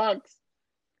else sucks.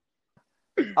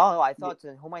 Oh, no, I thought.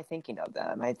 Who am I thinking of? Then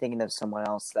am I thinking of someone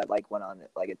else that like went on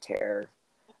like a tear?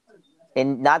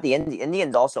 And not the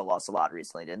Indians also lost a lot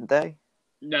recently, didn't they?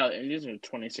 No, the Indians are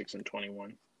 26 and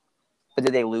 21. But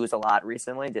did they lose a lot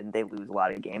recently? Didn't they lose a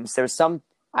lot of games? There's some.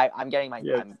 I'm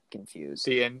confused.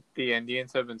 The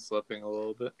Indians have been slipping a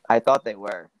little bit. I thought they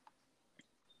were.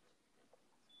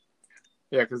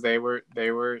 Yeah, because they were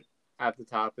at the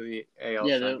top of the AL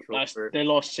Central for they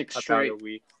lost 6 straight about a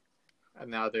week, and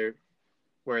now they're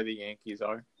where the Yankees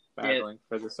are, battling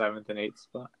for the 7th and 8th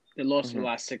spot. They lost the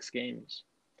last 6 games.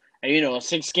 And, a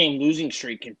 6-game losing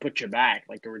streak can put you back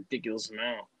like a ridiculous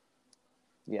amount.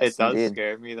 Yes, it does indeed.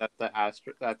 scare me that the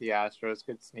Astros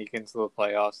could sneak into the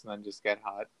playoffs and then just get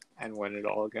hot and win it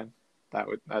all again.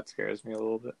 That scares me a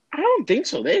little bit. I don't think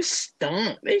so. They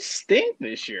stunk. They stink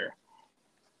this year.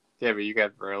 Yeah, but you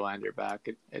get Verlander back.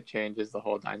 It changes the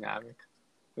whole dynamic,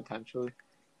 potentially.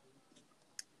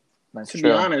 That's to true.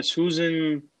 be honest, who's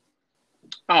in...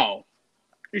 Oh.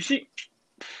 You see,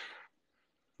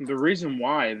 the reason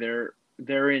why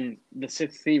they're in the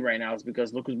 6th seed right now is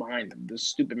because look who's behind them. The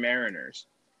stupid Mariners.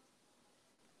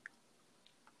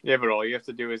 Yeah, but all you have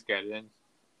to do is get in.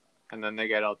 and then they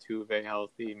get Altuve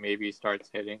healthy, maybe he starts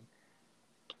hitting.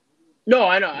 No,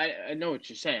 I know. I know what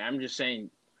you're saying. I'm just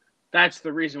saying that's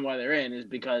the reason why they're in is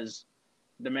because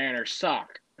the Mariners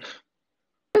suck.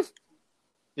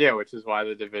 Yeah, which is why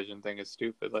the division thing is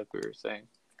stupid, like we were saying.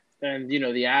 And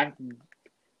the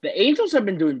Angels have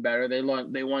been doing better. They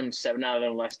won 7 out of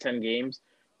their last 10 games,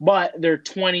 but they're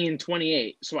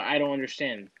 20-28. So I don't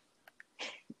understand.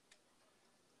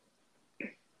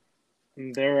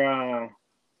 They're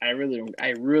I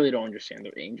really don't understand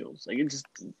the Angels. Like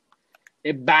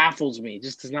it baffles me. It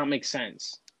just does not make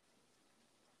sense.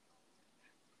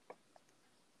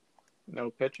 No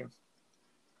pitching.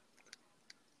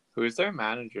 Who's their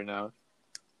manager now?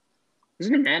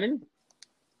 Isn't it Madden?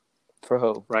 For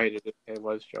who? Right, it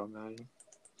was Joe Madden.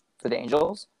 For the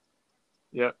Angels?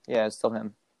 Yep. Yeah, it's still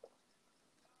him.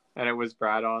 And it was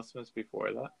Brad Ausmus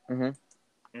before that.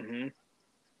 Mm-hmm.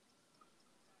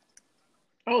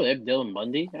 Oh, they have Dylan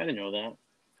Bundy? I didn't know that.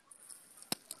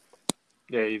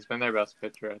 Yeah, he's been their best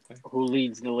pitcher, I think. Who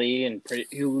leads the league and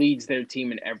who leads their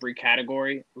team in every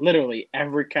category? Literally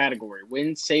every category.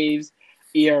 Wins, saves,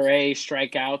 ERA,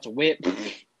 strikeouts, WHIP.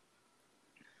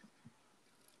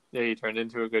 Yeah, he turned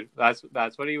into a good. That's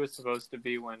what he was supposed to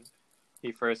be when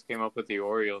he first came up with the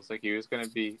Orioles. Like he was gonna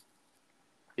be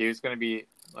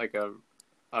like a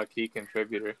key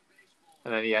contributor,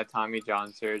 and then he had Tommy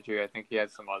John surgery. I think he had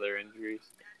some other injuries.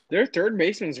 Their third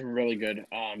baseman's really good.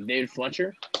 David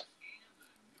Fletcher.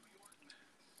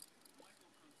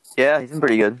 Yeah, he's been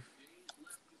pretty good.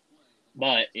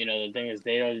 But the thing is,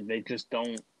 they just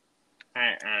don't.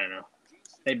 I don't know.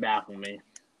 They baffle me.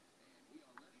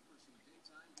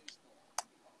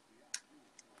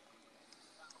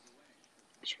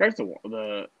 Surprised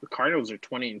the Cardinals are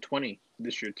 20-20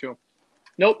 this year too.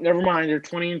 Nope, never mind. They're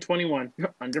 20-21,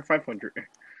 under 500.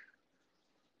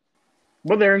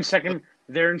 But they're in second.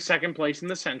 They're in second place in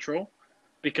the Central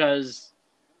because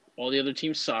all the other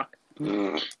teams suck.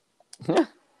 Yeah,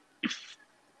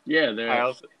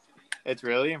 they're. It's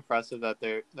really impressive that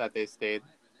they stayed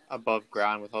above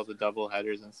ground with all the double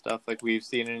headers and stuff. Like we've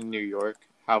seen in New York,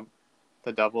 how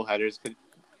the double headers could,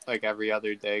 like every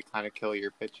other day, kind of kill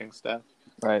your pitching staff.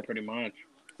 Right. Pretty much.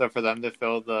 So for them to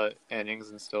fill the innings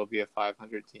and still be a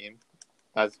 500 team,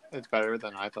 it's better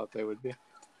than I thought they would be.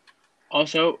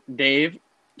 Also, Dave,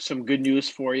 some good news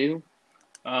for you.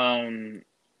 The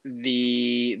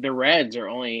Reds are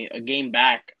only a game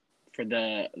back for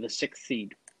the 6th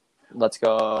seed. Let's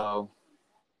go.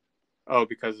 Oh,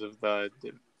 because of the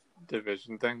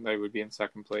division thing, they would be in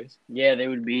second place. Yeah, they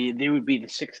would be the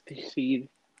 6th seed,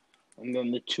 and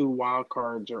then the 2 wild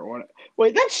cards are on.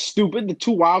 Wait, that's stupid. The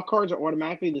 2 wild cards are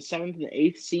automatically the 7th and the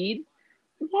 8th seed.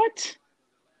 What?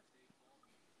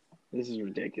 This is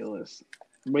ridiculous.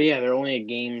 But yeah, they're only a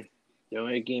game. They're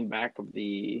only a game back of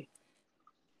the.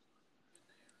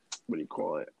 What do you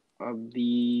call it? Of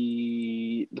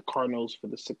the Cardinals for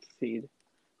the 6th seed.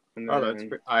 And then, Oh, that's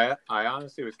I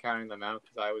honestly was counting them out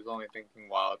because I was only thinking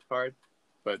wild card,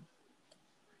 but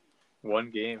one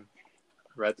game,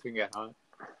 Reds can get hot.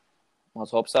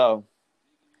 Let's hope so.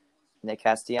 Nick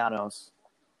Castellanos.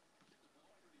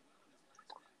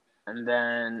 And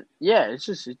then it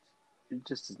just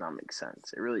does not make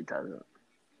sense. It really doesn't.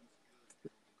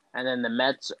 And then the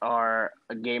Mets are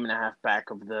a game and a half back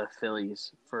of the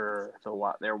Phillies for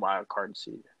their wild card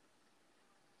seed.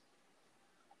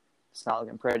 It's not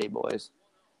looking pretty, boys.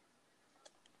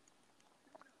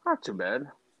 Not too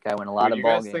bad. Guy win a lot Who do of you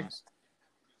ball guys think- games.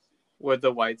 Would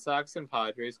the White Sox and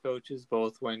Padres coaches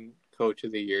both win Coach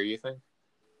of the Year, you think?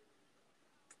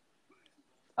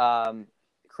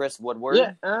 Chris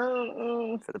Woodward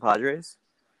for the Padres.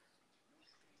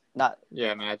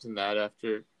 Yeah, imagine that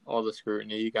after all the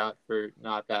scrutiny you got for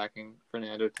not backing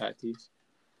Fernando Tatis.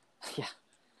 Yeah.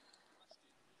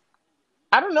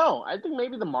 I don't know. I think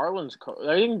maybe the Marlins.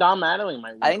 I think Don Mattingly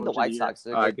might. I think the White Sox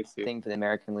is I a could good see. thing for the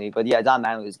American League, but yeah, Don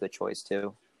Mattingly is a good choice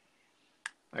too.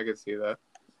 I could see that.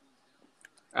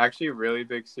 Actually, really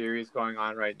big series going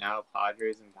on right now,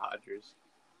 Padres and Dodgers.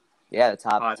 Yeah, the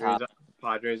top.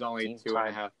 Padres only team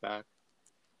 2.5 back.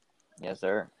 Yes,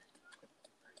 sir.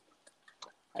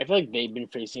 I feel like they've been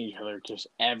facing each other just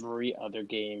every other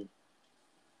game.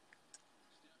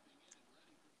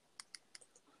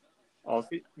 Also,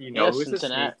 who's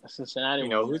Cincinnati.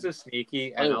 who's a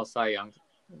sneaky NL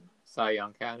Cy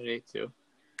Young candidate too?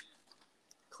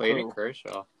 Clayton Who?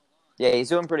 Kershaw. Yeah, he's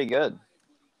doing pretty good.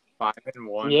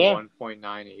 5-1, Yeah.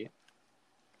 1.98.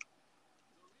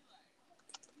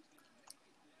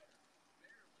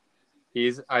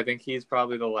 I think he's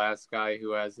probably the last guy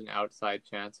who has an outside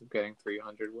chance of getting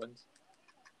 300 wins.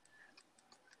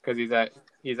 Because he's at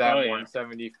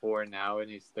 174 now, and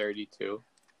he's 32.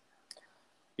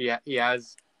 he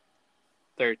has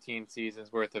 13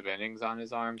 seasons worth of innings on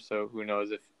his arm, so who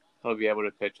knows if he'll be able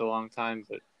to pitch a long time.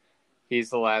 But he's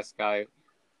the last guy,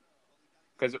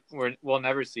 because we'll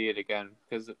never see it again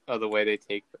because of the way they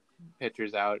take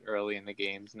pitchers out early in the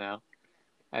games now,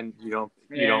 and you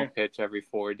don't pitch every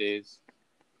 4 days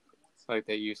like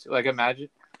they used to. Like imagine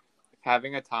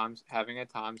having a Tom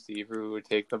Seaver who would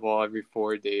take the ball every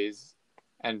 4 days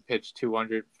and pitch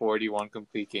 241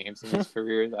 complete games in his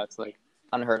career. That's like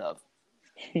unheard of.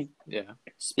 Yeah,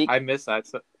 I miss that.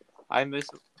 So I miss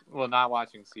not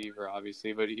watching Seaver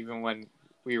obviously, but even when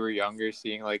we were younger,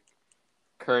 seeing like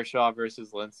Kershaw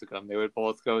versus Lincecum, they would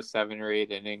both go 7 or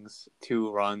 8 innings,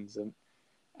 2 runs, and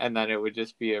then it would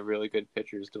just be a really good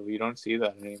pitcher's duel. You don't see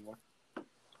that anymore.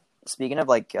 Speaking of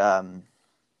like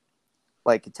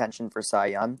attention for Cy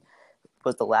Young,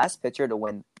 was the last pitcher to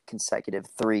win consecutive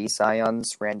 3 Cy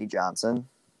Youngs Randy Johnson?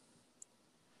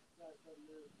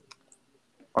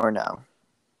 Or no?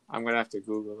 I'm gonna have to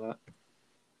Google that.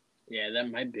 Yeah, that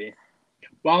might be.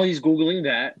 While he's Googling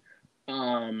that,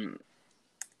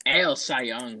 AL Cy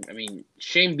Young, I mean,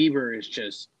 Shane Bieber is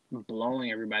just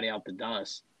blowing everybody out the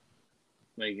dust.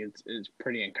 Like, it's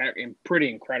pretty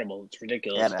incredible. It's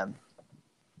ridiculous. Yeah, man.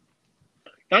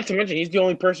 Not to mention, he's the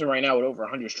only person right now with over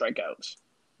 100 strikeouts.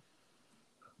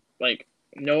 Like,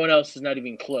 no one else is not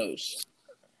even close.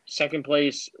 Second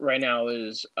place right now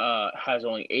has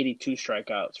only 82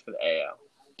 strikeouts for the AL.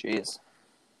 Jeez.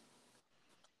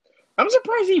 I'm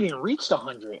surprised he even reached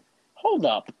 100. Hold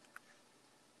up.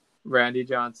 Randy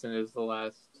Johnson is the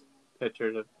last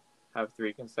pitcher to have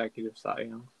 3 consecutive Cy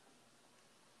Youngs.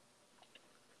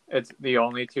 It's the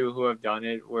only 2 who have done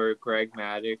it were Greg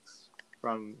Maddux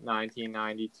from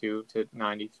 1992 to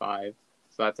 95.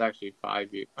 So that's actually 4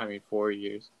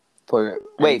 years. 4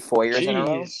 years in a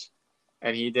row?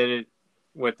 And he did it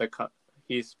with the Cubs.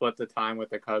 He split the time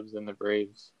with the Cubs and the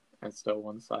Braves and still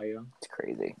won Cy Young. It's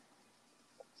crazy.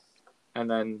 And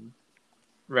then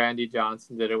Randy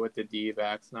Johnson did it with the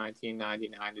D-backs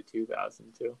 1999 to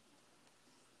 2002.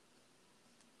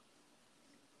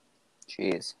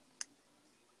 Jeez.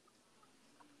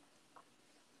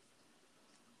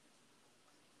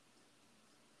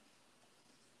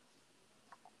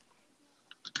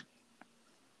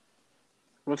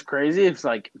 What's crazy is,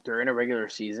 like, during a regular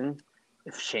season,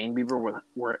 if Shane Bieber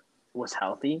was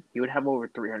healthy, he would have over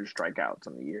 300 strikeouts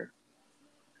in the year.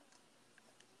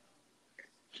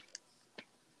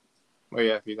 Well,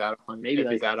 yeah, if he's at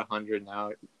 100, he's at 100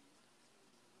 now.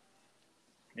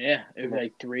 Yeah, it would be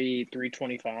like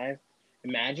 325.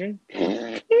 Imagine.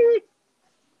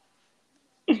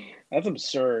 That's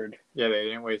absurd. Yeah, they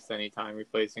didn't waste any time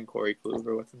replacing Corey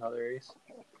Kluber with another ace.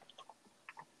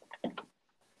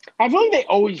 I feel like they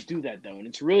always do that, though, and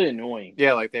it's really annoying.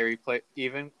 Yeah, like they replaced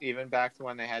even back to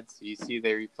when they had CC,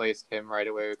 they replaced him right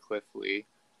away with Cliff Lee.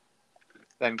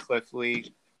 Then Cliff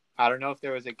Lee, I don't know if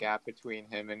there was a gap between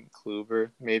him and Kluber,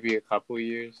 maybe a couple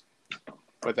years,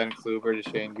 but then Kluber to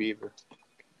Shane Bieber.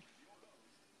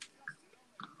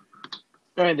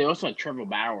 And they also had Trevor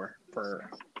Bauer for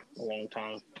a long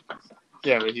time.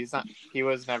 Yeah, but he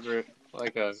was never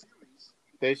like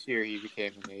this year he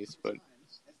became an ace, but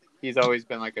he's always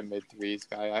been like a mid-threes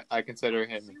guy. I consider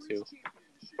him a 2.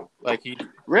 Like he'd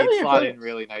slot in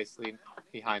really nicely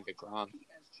behind DeGrom,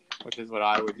 which is what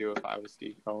I would do if I was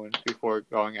Steve Cohen before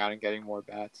going out and getting more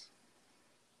bats.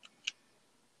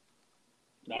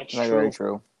 That's true. Very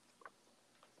true.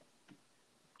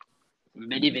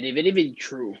 Very, very, very, very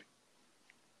true.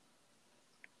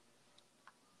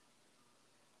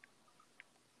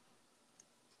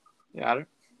 Yeah,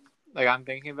 I'm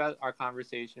thinking about our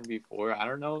conversation before. I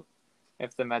don't know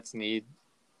if the Mets need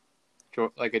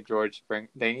like a George Springer.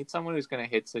 They need someone who's going to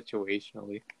hit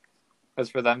situationally. Because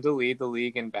for them to lead the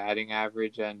league in batting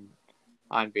average and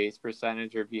on base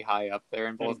percentage or be high up there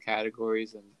in both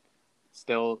categories and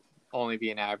still only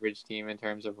be an average team in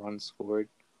terms of runs scored,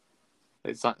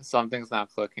 something's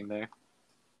not clicking there.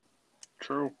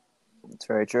 True. It's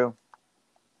very true.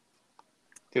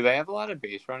 Do they have a lot of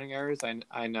base running errors?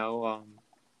 I know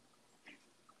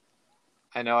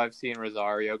I've seen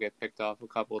Rosario get picked off a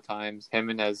couple of times.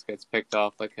 Jimenez gets picked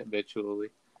off like habitually.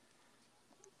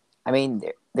 I mean,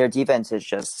 their defense is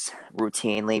just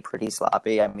routinely pretty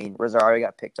sloppy. I mean, Rosario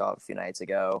got picked off a few nights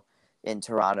ago in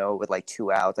Toronto with like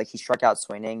 2 outs. Like he struck out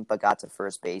swinging, but got to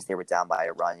first base. They were down by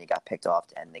a run. He got picked off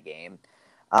to end the game.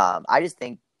 I just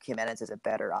think Jimenez is a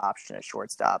better option at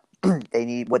shortstop. They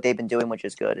need what they've been doing, which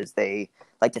is good, is they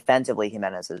like defensively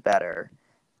Jimenez is better.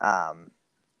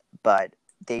 But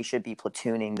they should be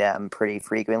platooning them pretty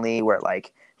frequently where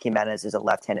like Jimenez is a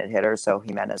left-handed hitter. So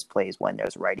Jimenez plays when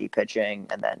there's righty pitching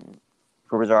and then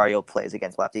Rosario plays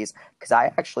against lefties.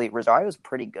 Because Rosario's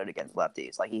pretty good against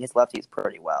lefties. Like, he hits lefties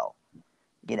pretty well,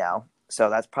 you know? So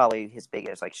that's probably his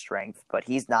biggest, like, strength. But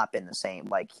he's not been the same.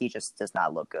 Like, he just does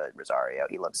not look good, Rosario.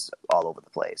 He looks all over the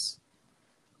place.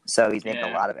 So he's making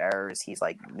a lot of errors. He's,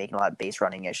 like, making a lot of base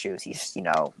running issues. He's,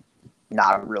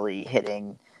 not really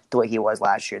hitting the way he was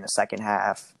last year in the second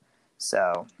half.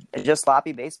 So it's just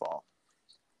sloppy baseball.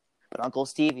 But Uncle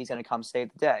Steve, he's going to come save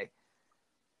the day.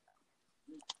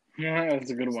 Yeah,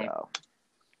 that's a good one. So.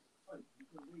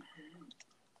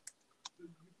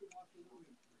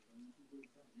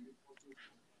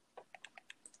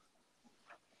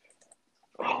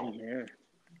 Oh, man.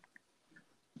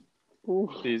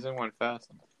 Season went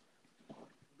fast.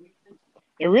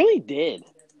 It really did.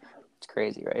 It's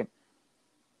crazy, right?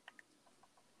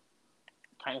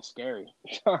 Kind of scary.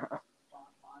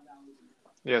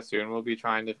 Yeah, soon we'll be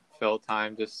trying to fill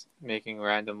time just making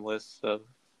random lists of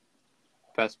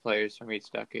best players from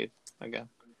each decade again.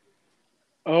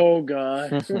 Oh,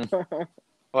 God.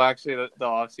 Well, actually, the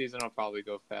offseason will probably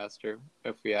go faster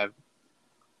if we have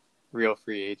real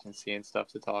free agency and stuff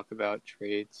to talk about,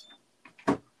 trades.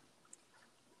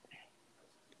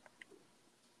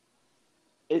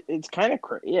 It's kind of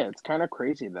it's kind of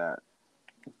crazy that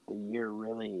the year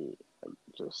really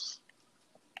the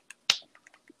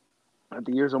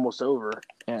year's almost over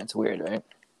Yeah, it's weird, right?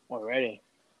 already.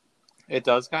 It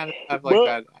does kind of have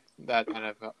like that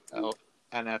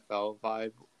NFL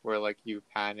vibe where like you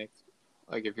panic,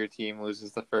 like if your team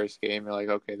loses the first game, you're like,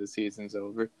 okay, the season's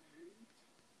over.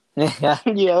 Yeah,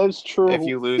 Yeah, that's true. If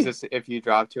you lose this, if you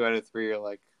drop 2 out of 3, you're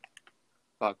like,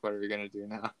 fuck, what are we gonna do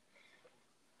now?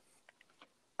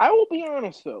 I will be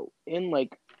honest though, even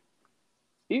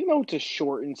though it's a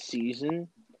shortened season,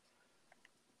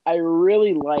 I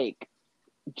really like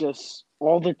just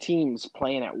all the teams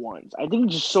playing at once. I think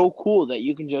it's just so cool that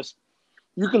you can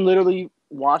literally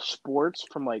watch sports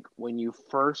from like when you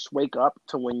first wake up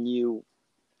to when you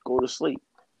go to sleep.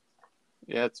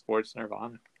 Yeah, it's sports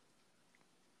nirvana.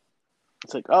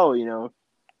 It's like, I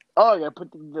gotta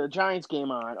put the Giants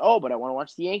game on. Oh, but I want to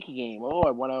watch the Yankee game. Oh,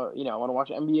 I want to watch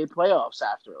NBA playoffs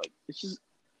after. Like,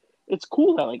 it's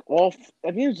cool that like I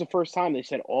think it was the first time they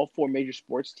said all 4 major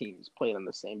sports teams played on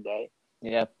the same day.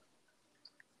 yeah,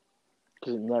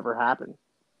 Because it never happened.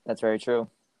 that's very true.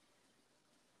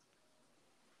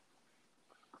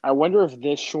 I wonder if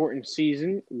this shortened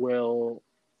season will,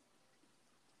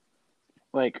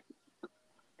 like,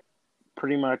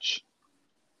 pretty much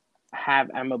have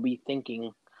MLB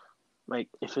thinking, like,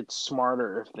 if it's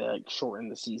smarter if they, like, shorten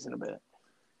the season a bit.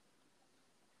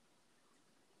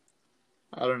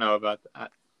 I don't know about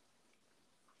that.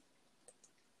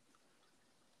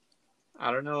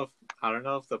 I don't know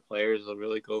if the players will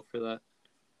really go for that.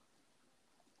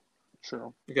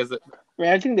 True. Because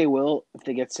I think they will if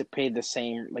they get paid the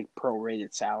same, like,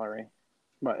 prorated salary.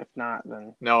 But if not,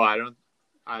 then... No, I don't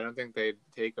think they'd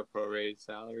take a prorated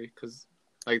salary. Because,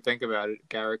 like, think about it.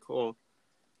 Garrett Cole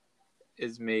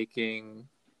is making...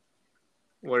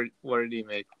 What did he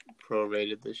make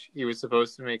prorated this year? He was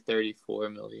supposed to make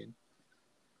 $34 million.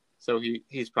 So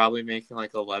he's probably making,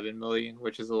 like, $11 million,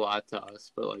 which is a lot to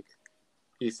us. But, like,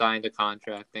 he signed a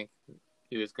contract thinking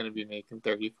he was going to be making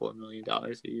 $34 million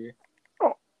a year.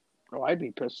 Oh, I'd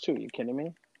be pissed too. Are you kidding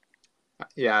me?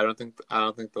 Yeah, I don't think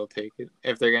they'll take it.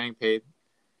 If they're getting paid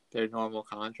their normal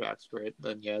contracts for it,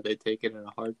 then yeah, they take it in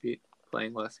a heartbeat,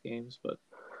 playing less games. But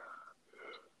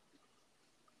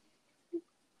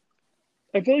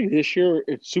I feel like this year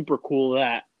it's super cool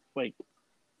that like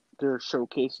they're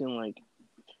showcasing like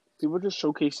people just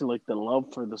showcasing like the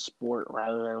love for the sport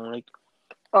rather than like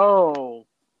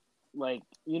like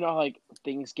like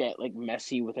things get like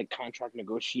messy with like contract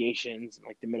negotiations in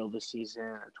like the middle of the season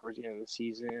or towards the end of the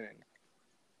season and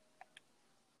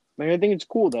like I think it's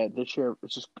cool that this year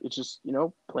it's just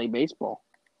play baseball.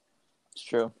 It's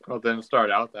true. Well, it didn't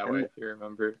start out that way, if you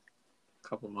remember a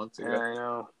couple months ago. Yeah, I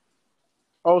know.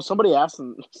 Oh, somebody asked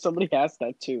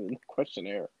that too in the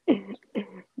questionnaire.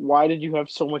 Why did you have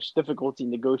so much difficulty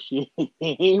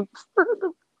negotiating for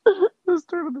the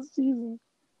start of the season?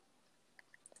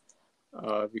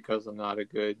 Because I'm not a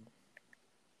good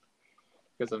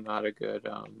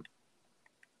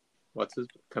what's his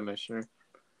commissioner?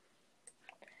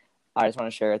 I just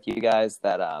want to share with you guys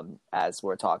that as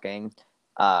we're talking,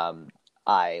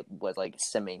 I was like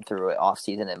simming through it off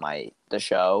season in the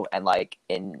show, and like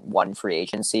in one free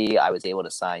agency, I was able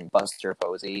to sign Buster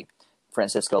Posey,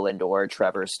 Francisco Lindor,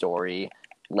 Trevor Story,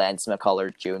 Lance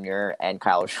McCullers Jr., and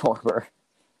Kyle Schwarber.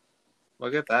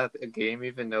 Look at that! The game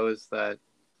even knows that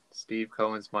Steve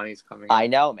Cohen's money's coming. I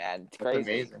know, man. It's That's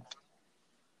crazy. amazing.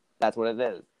 That's what it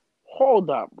is. Hold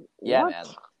up. Yeah, What? man.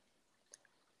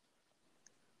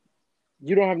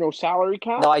 You don't have no salary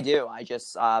cap? No, I do. I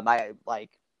just I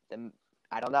like the.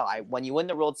 I don't know. When you win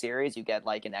the World Series, you get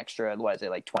like an extra. What is it,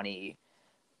 like 200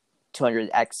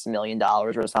 million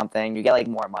or something? You get like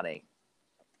more money.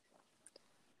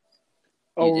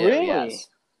 Oh, You do, really? yes.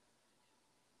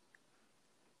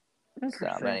 So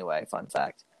Interesting. anyway, fun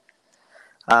fact.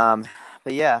 But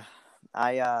yeah,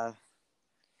 I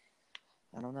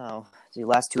don't know. The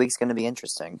last 2 weeks going to be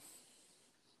interesting.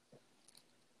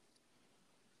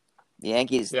 The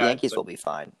Yankees will be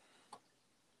fine.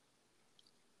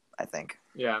 I think.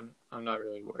 Yeah, I'm not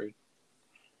really worried.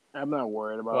 I'm not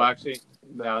worried about. Well, actually,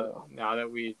 now that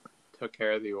we took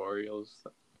care of the Orioles,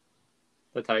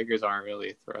 the Tigers aren't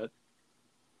really a threat.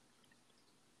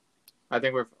 I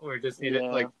think we're just needed,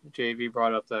 like JV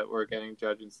brought up, that we're getting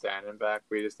Judge and Stanton back.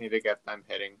 We just need to get them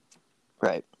hitting.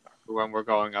 Right. When we're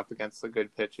going up against the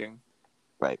good pitching.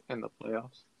 Right. In the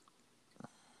playoffs.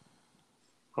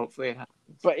 Hopefully it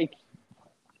happens. But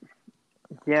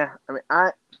I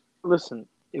mean, listen.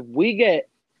 If we get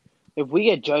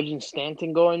Judge and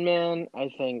Stanton going, man, I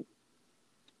think.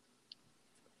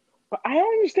 But I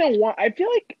don't understand why. I feel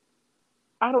like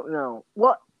I don't know.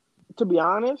 Well, to be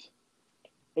honest,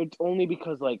 it's only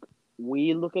because like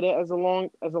we look at it as a long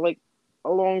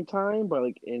time, but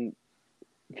like in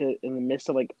the midst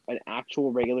of like an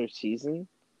actual regular season,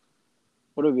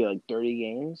 what would it be, like 30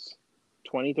 games,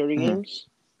 20, 30 games?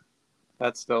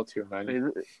 That's still too many.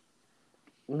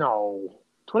 No,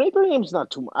 20, 30 games is not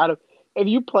too much. If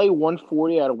you play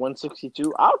 140 out of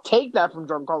 162, I'll take that from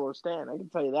Giancarlo Stanton. I can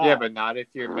tell you that. Yeah, but not if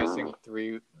you're missing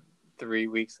three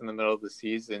weeks in the middle of the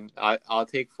season. I'll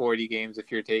take 40 games if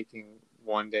you're taking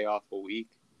 1 day off a week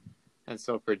and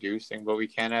still producing. But we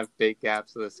can't have big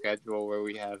gaps of the schedule where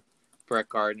we have Brett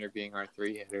Gardner being our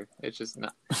 3-hitter. It's just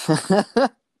not.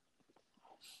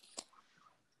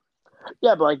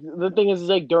 Yeah, but like the thing is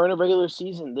like during a regular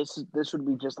season, this would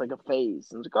be just like a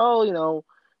phase. And it's like,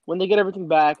 when they get everything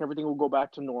back, everything will go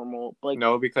back to normal. But, like,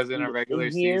 no, because in a regular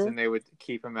season they would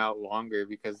keep them out longer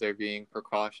because they're being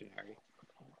precautionary.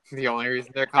 The only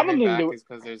reason they're coming back is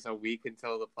because there's a week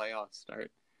until the playoffs start.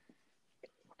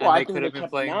 And they could have been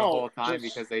playing the whole time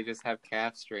because they just have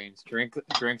calf strains. Drink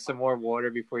some more water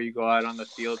before you go out on the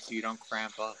field so you don't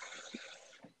cramp up.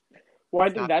 Well, I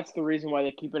think that's the reason why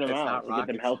they're keeping them out, to get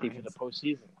them healthy for the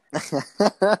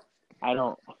postseason. I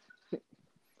don't.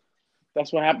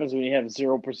 That's what happens when you have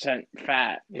 0%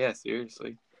 fat. Yeah,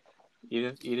 seriously. Eat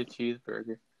a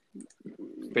cheeseburger.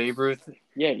 Babe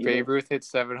Ruth hit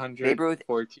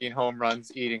 714 home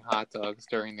runs eating hot dogs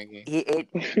during the game.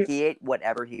 He ate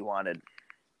whatever he wanted.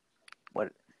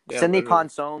 Sidney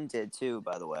Ponson did too,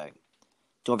 by the way.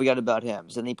 Don't forget about him.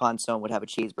 Sidney Ponson would have a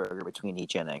cheeseburger between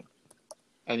each inning.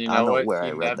 And you know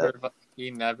what? He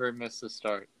never missed a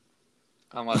start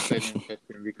unless they didn't pitch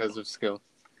him because of skill.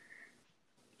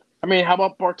 I mean, how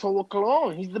about Bartolo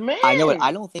Colon? He's the man. I know it.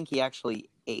 I don't think he actually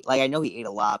ate. Like, I know he ate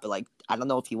a lot, but like, I don't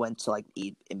know if he went to like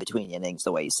eat in between innings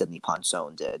the way Sidney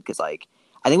Ponson did. Because like,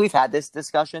 I think we've had this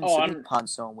discussion. Sidney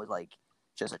Ponson was like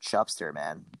just a chubster,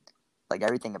 man. Like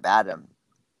everything about him.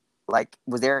 Like,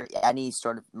 was there any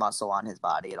sort of muscle on his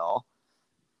body at all?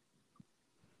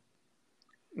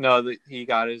 No, he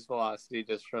got his velocity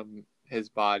just from his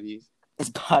body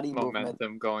momentum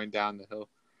movement going down the hill.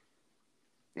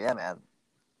 Yeah, man.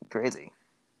 Crazy.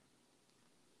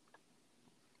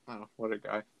 Oh, what a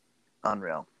guy.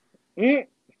 Unreal. Mm.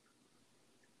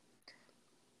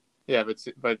 Yeah,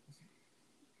 but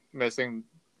missing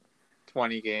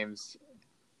 20 games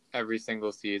every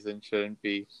single season shouldn't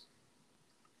be.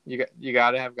 You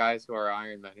got to have guys who are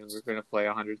Iron Men who are going to play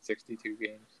 162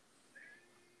 games.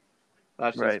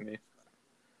 That's just me.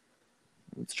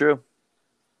 It's true.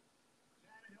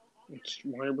 It's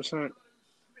 100%.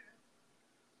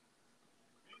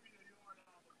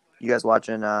 You guys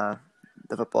watching the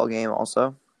football game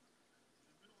also?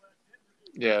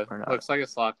 Yeah, looks like a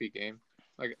sloppy game.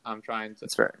 Like I'm trying to.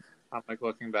 That's fair. I'm like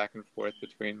looking back and forth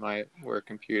between my work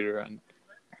computer and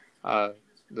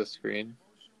the screen.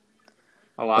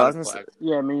 A lot of flags.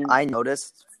 Yeah, I mean, I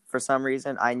noticed for some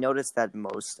reason. I noticed that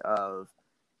most of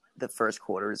the first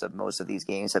quarters of most of these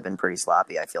games have been pretty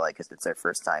sloppy. I feel like because it's their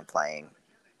first time playing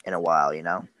in a while.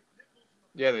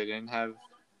 Yeah, they didn't have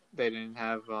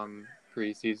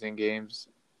preseason games.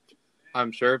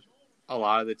 I'm sure a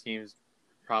lot of the teams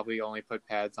probably only put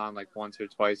pads on like once or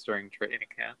twice during training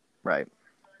camp. Right.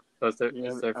 So it's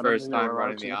their first time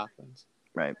running the offense.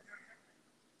 Right.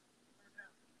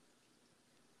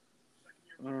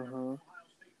 Mm-hmm.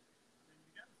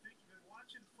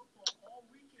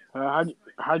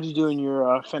 How'd you do in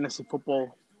your fantasy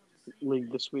football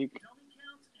league this week?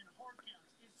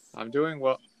 I'm doing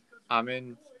well. I'm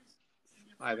in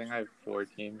I think I have 4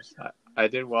 teams. I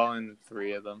did well in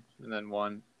 3 of them, and then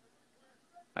one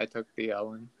I took the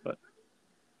L in. But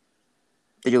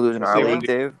Did you lose in We'll our see, league,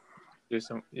 Dave?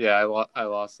 I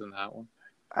lost in that one.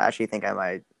 I actually think I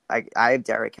might. I have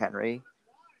Derrick Henry,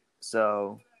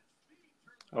 so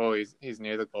Oh, he's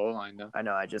near the goal line now. I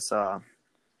know I just saw.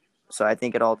 So I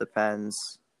think it all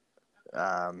depends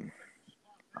on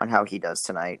how he does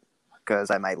tonight,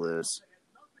 because I might lose.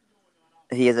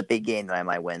 If he has a big game, then I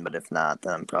might win, but if not,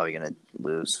 then I'm probably gonna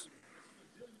lose.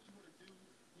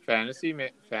 Fantasy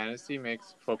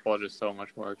makes football just so much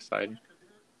more exciting.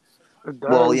 It does.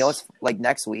 Well, you know what's like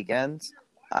next weekend?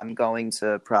 I'm going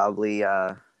to probably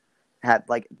have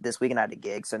like this weekend I had a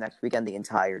gig, so next weekend the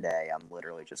entire day I'm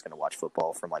literally just gonna watch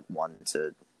football from like 1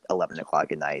 to 11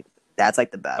 o'clock at night. That's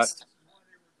like the best.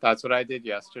 That's what I did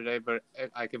yesterday, but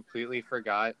I completely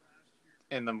forgot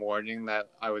in the morning that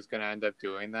I was going to end up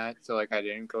doing that. So, like, I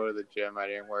didn't go to the gym. I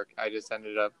didn't work. I just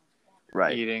ended up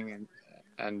eating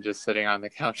and just sitting on the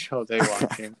couch all day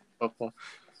watching football.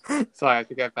 So I have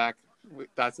to get back.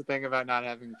 That's the thing about not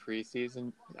having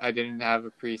preseason. I didn't have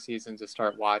a preseason to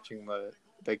start watching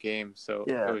the game. So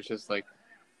It was just like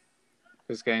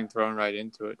just getting thrown right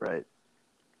into it. Right.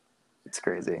 It's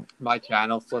crazy. My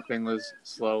channel flipping was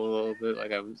slow a little bit.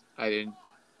 Like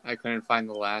I couldn't find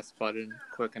the last button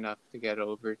quick enough to get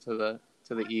over to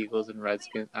the Eagles and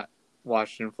Redskins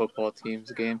Washington football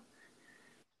team's game.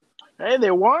 Hey, they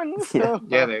won. Yeah,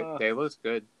 they look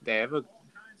good.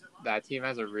 That team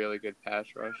has a really good pass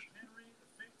rush.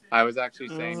 I was actually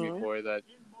saying before that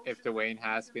if Dwayne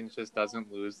Haskins just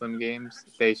doesn't lose them games,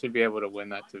 they should be able to win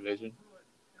that division.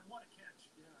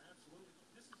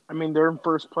 I mean, they're in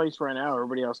first place right now.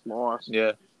 Everybody else lost.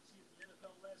 Yeah.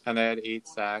 And they had 8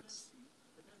 sacks.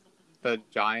 The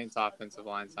Giants' offensive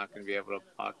line's not going to be able to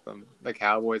block them. The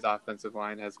Cowboys' offensive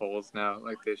line has holes now,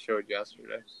 like they showed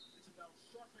yesterday.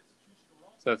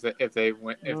 So if they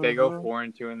go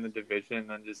 4-2 in the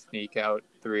division and just sneak out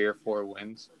 3 or 4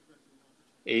 wins,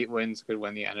 8 wins could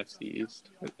win the NFC East.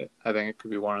 I think it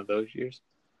could be one of those years.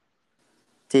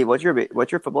 T, what's your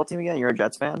football team again? You're a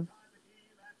Jets fan?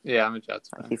 Yeah, I'm a Jets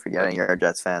fan. I keep forgetting you're a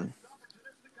Jets fan.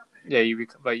 Yeah, you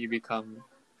become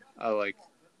a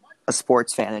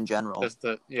sports fan in general. Just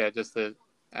a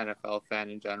NFL fan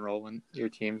in general when your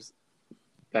team's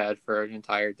bad for an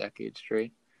entire decade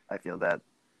straight. I feel that.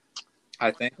 I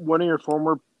think one of your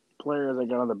former players I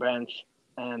got on the bench,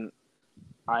 and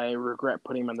I regret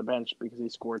putting him on the bench because he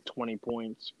scored 20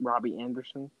 points. Robbie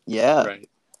Anderson. Yeah. Right.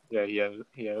 Yeah, he had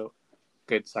a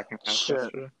good second half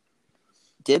yesterday.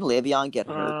 Did Le'Veon get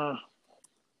hurt?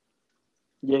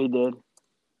 Yeah, he did.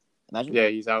 Imagine. Yeah,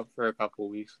 he's out for a couple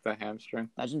weeks with a hamstring.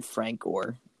 Imagine Frank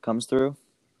Gore comes through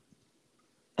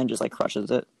and just like crushes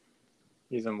it.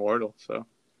 He's immortal, so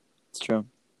it's true.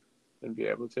 He'd be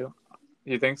able to.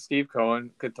 You think Steve Cohen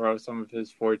could throw some of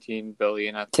his $14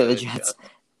 billion at to the Jets?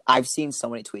 I've seen so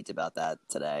many tweets about that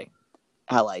today.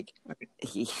 How like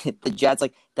the Jets,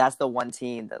 like that's the one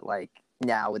team that like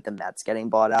now with the Mets getting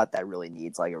bought out that really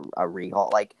needs like a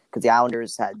rehaul, like because the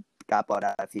Islanders got bought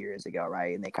out a few years ago,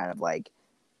 right? And they kind of like,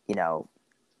 you know,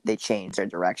 they changed their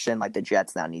direction. Like the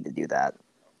Jets now need to do that.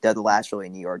 They're the last really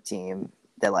New York team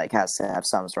that like has to have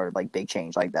some sort of like big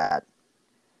change like that.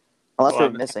 Unless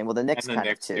they're missing. Well, the Knicks kind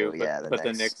of too. Yeah, but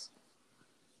the Knicks.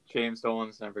 James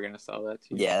Dolan's never going to sell that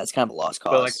team. Yeah, that's kind of a lost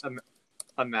cause. But like,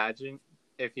 imagine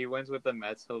if he wins with the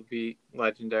Mets, he'll be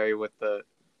legendary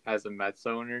as a Mets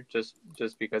owner just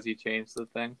because he changed the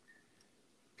thing.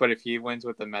 But if he wins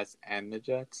with the Mets and the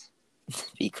Jets,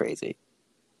 be crazy.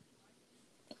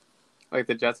 Like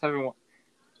the Jets haven't won.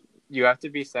 You have to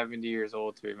be 70 years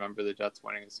old to remember the Jets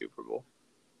winning a Super Bowl.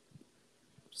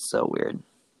 So weird.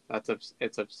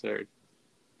 It's absurd.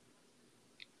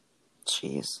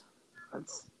 Jeez.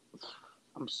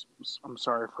 I'm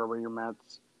sorry for your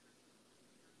Mets.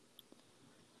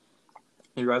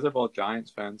 You guys are both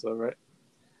Giants fans, though, right?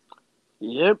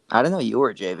 Yep. I didn't know you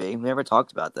were, JV. We never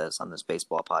talked about this on this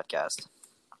baseball podcast.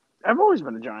 I've always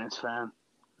been a Giants fan.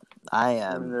 I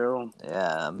am.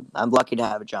 Yeah, I'm lucky to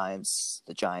have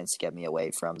the Giants get me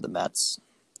away from the Mets.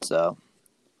 So.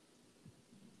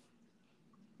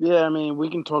 Yeah, I mean, we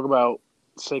can talk about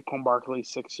Saquon Barkley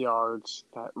 6 yards.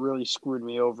 That really screwed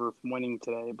me over from winning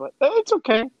today, but it's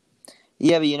okay.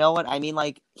 Yeah, but you know what? I mean,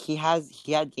 like he had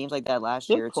games like that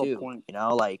last year too. Point. You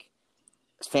know, like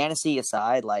fantasy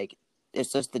aside, like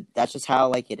it's just that's just how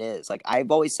like it is. Like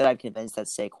I've always said, I'm convinced that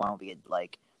Saquon will be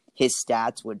like his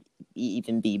stats would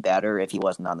even be better if he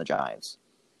wasn't on the Giants.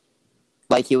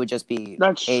 Like he would just be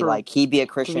he'd be a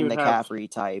Christian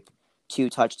McCaffrey type. 2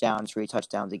 touchdowns, 3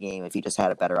 touchdowns a game if he just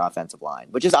had a better offensive line,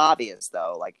 which is obvious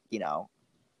though. Like, you know,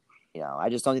 I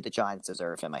just don't think the Giants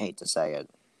deserve him. I hate to say it.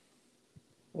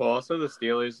 Well, also the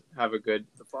Steelers have a good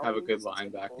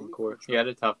linebacking core. He had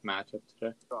a tough matchup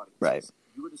today. Right.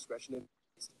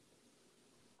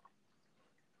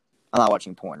 I'm not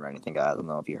watching porn or anything, guys. I don't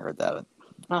know if you heard that.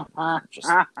 Just-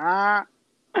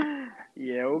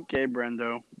 Yeah, okay,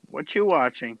 Brendo. What you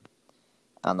watching?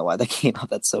 I don't know why that came up.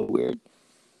 That's so weird.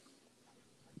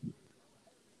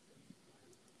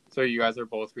 So you guys are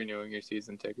both renewing your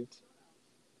season tickets?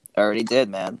 I already did,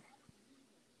 man.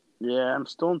 Yeah, I'm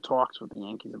still in talks with the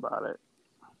Yankees about it.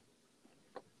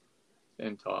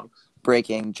 In talks.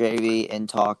 Breaking JV in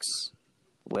talks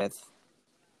with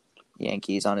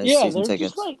Yankees on his season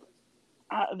tickets.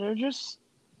 They're just,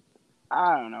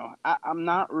 I don't know. I'm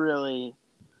not really,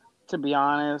 to be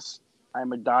honest,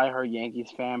 I'm a diehard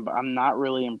Yankees fan, but I'm not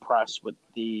really impressed with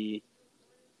the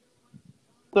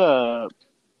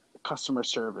customer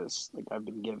service I've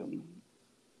been given.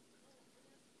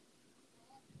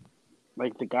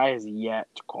 The guy has yet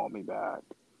to call me back.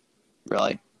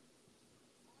 Really?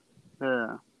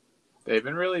 Yeah. They've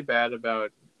been really bad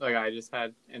about, I just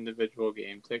had individual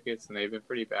game tickets, and they've been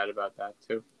pretty bad about that,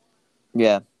 too.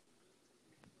 Yeah.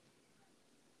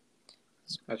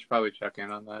 I should probably check in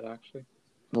on that, actually.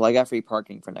 Well, I got free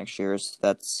parking for next year, so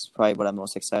that's probably what I'm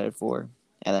most excited for.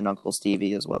 And then Uncle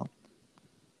Stevie as well.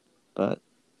 But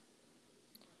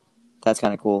that's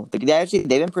kind of cool. They've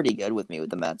been pretty good with me with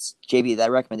the Mets. JB,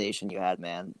 that recommendation you had,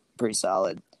 man, pretty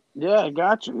solid. Yeah, I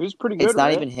got you. He's pretty good. It's not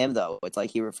right? even him, though. It's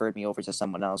he referred me over to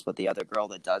someone else, but the other girl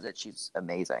that does it, she's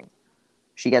amazing.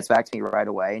 She gets back to me right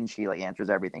away, and she answers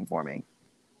everything for me.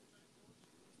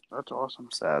 That's awesome.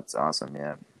 So that's awesome,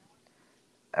 yeah.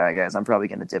 All right, guys, I'm probably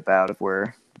gonna dip out if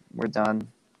we're done.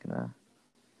 Gonna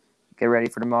get ready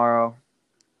for tomorrow.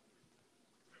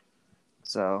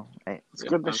 So, let's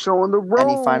get the show on the road.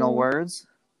 Any final words?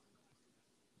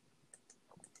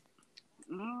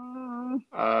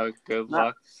 Good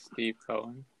luck, Steve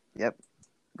Cohen. Yep.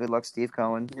 Good luck, Steve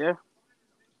Cohen. Yeah.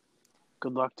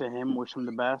 Good luck to him. Wish him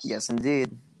the best. Yes,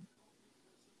 indeed.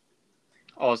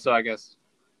 Also, I guess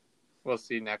we'll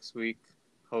see next week.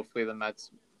 Hopefully the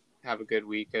Mets have a good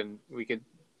week, and we could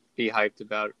be hyped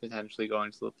about potentially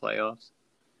going to the playoffs.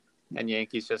 And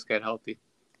Yankees just get healthy.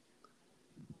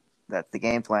 That's the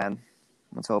game plan.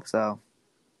 Let's hope so.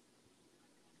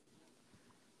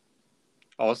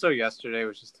 Also, yesterday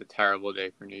was just a terrible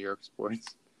day for New York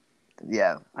sports.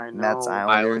 Yeah. I know. Mets,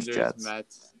 Islanders, Jets.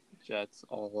 Mets, Jets,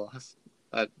 all lost.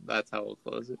 That's how we'll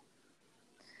close it.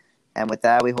 And with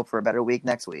that, we hope for a better week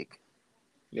next week.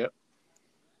 Yep.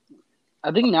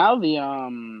 I think now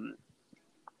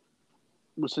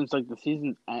since the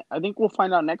season, I think we'll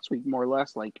find out next week more or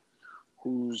less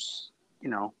who's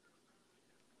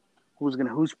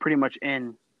who's pretty much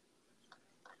in.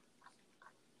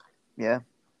 Yeah.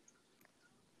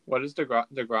 What is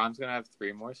DeGrom's gonna have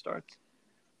 3 more starts?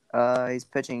 He's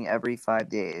pitching every 5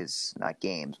 days, not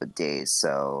games, but days.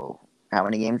 So how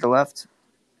many games are left?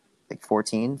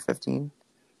 14, 15?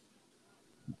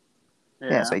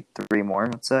 Yeah, so 3 more,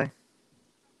 let's say.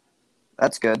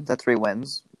 That's good. That's 3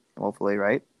 wins, hopefully,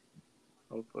 right?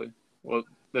 Hopefully. Well,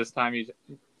 this time you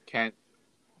can't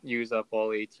use up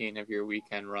all 18 of your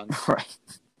weekend runs. Right.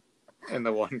 In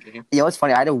the one game. It's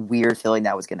funny. I had a weird feeling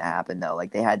that was going to happen, though.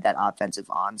 They had that offensive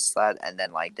onslaught, and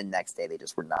then, the next day they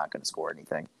just were not going to score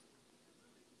anything.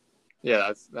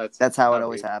 Yeah, that's how it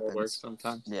always happens. Works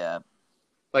sometimes. Yeah.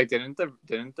 Didn't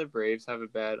the Braves have a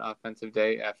bad offensive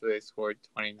day after they scored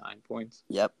 29 points?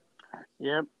 Yep.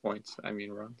 Points, I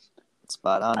mean runs.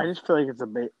 Spot on. I just feel like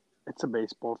it's a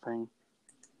baseball thing.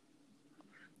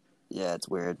 Yeah, it's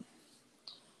weird.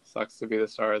 Sucks to be the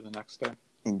star of the next day.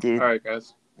 Indeed. All right,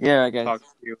 guys. Yeah, I guess. Talk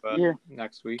to you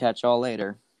next week. Catch y'all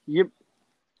later. Yep.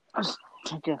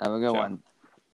 Take care. Have a good one.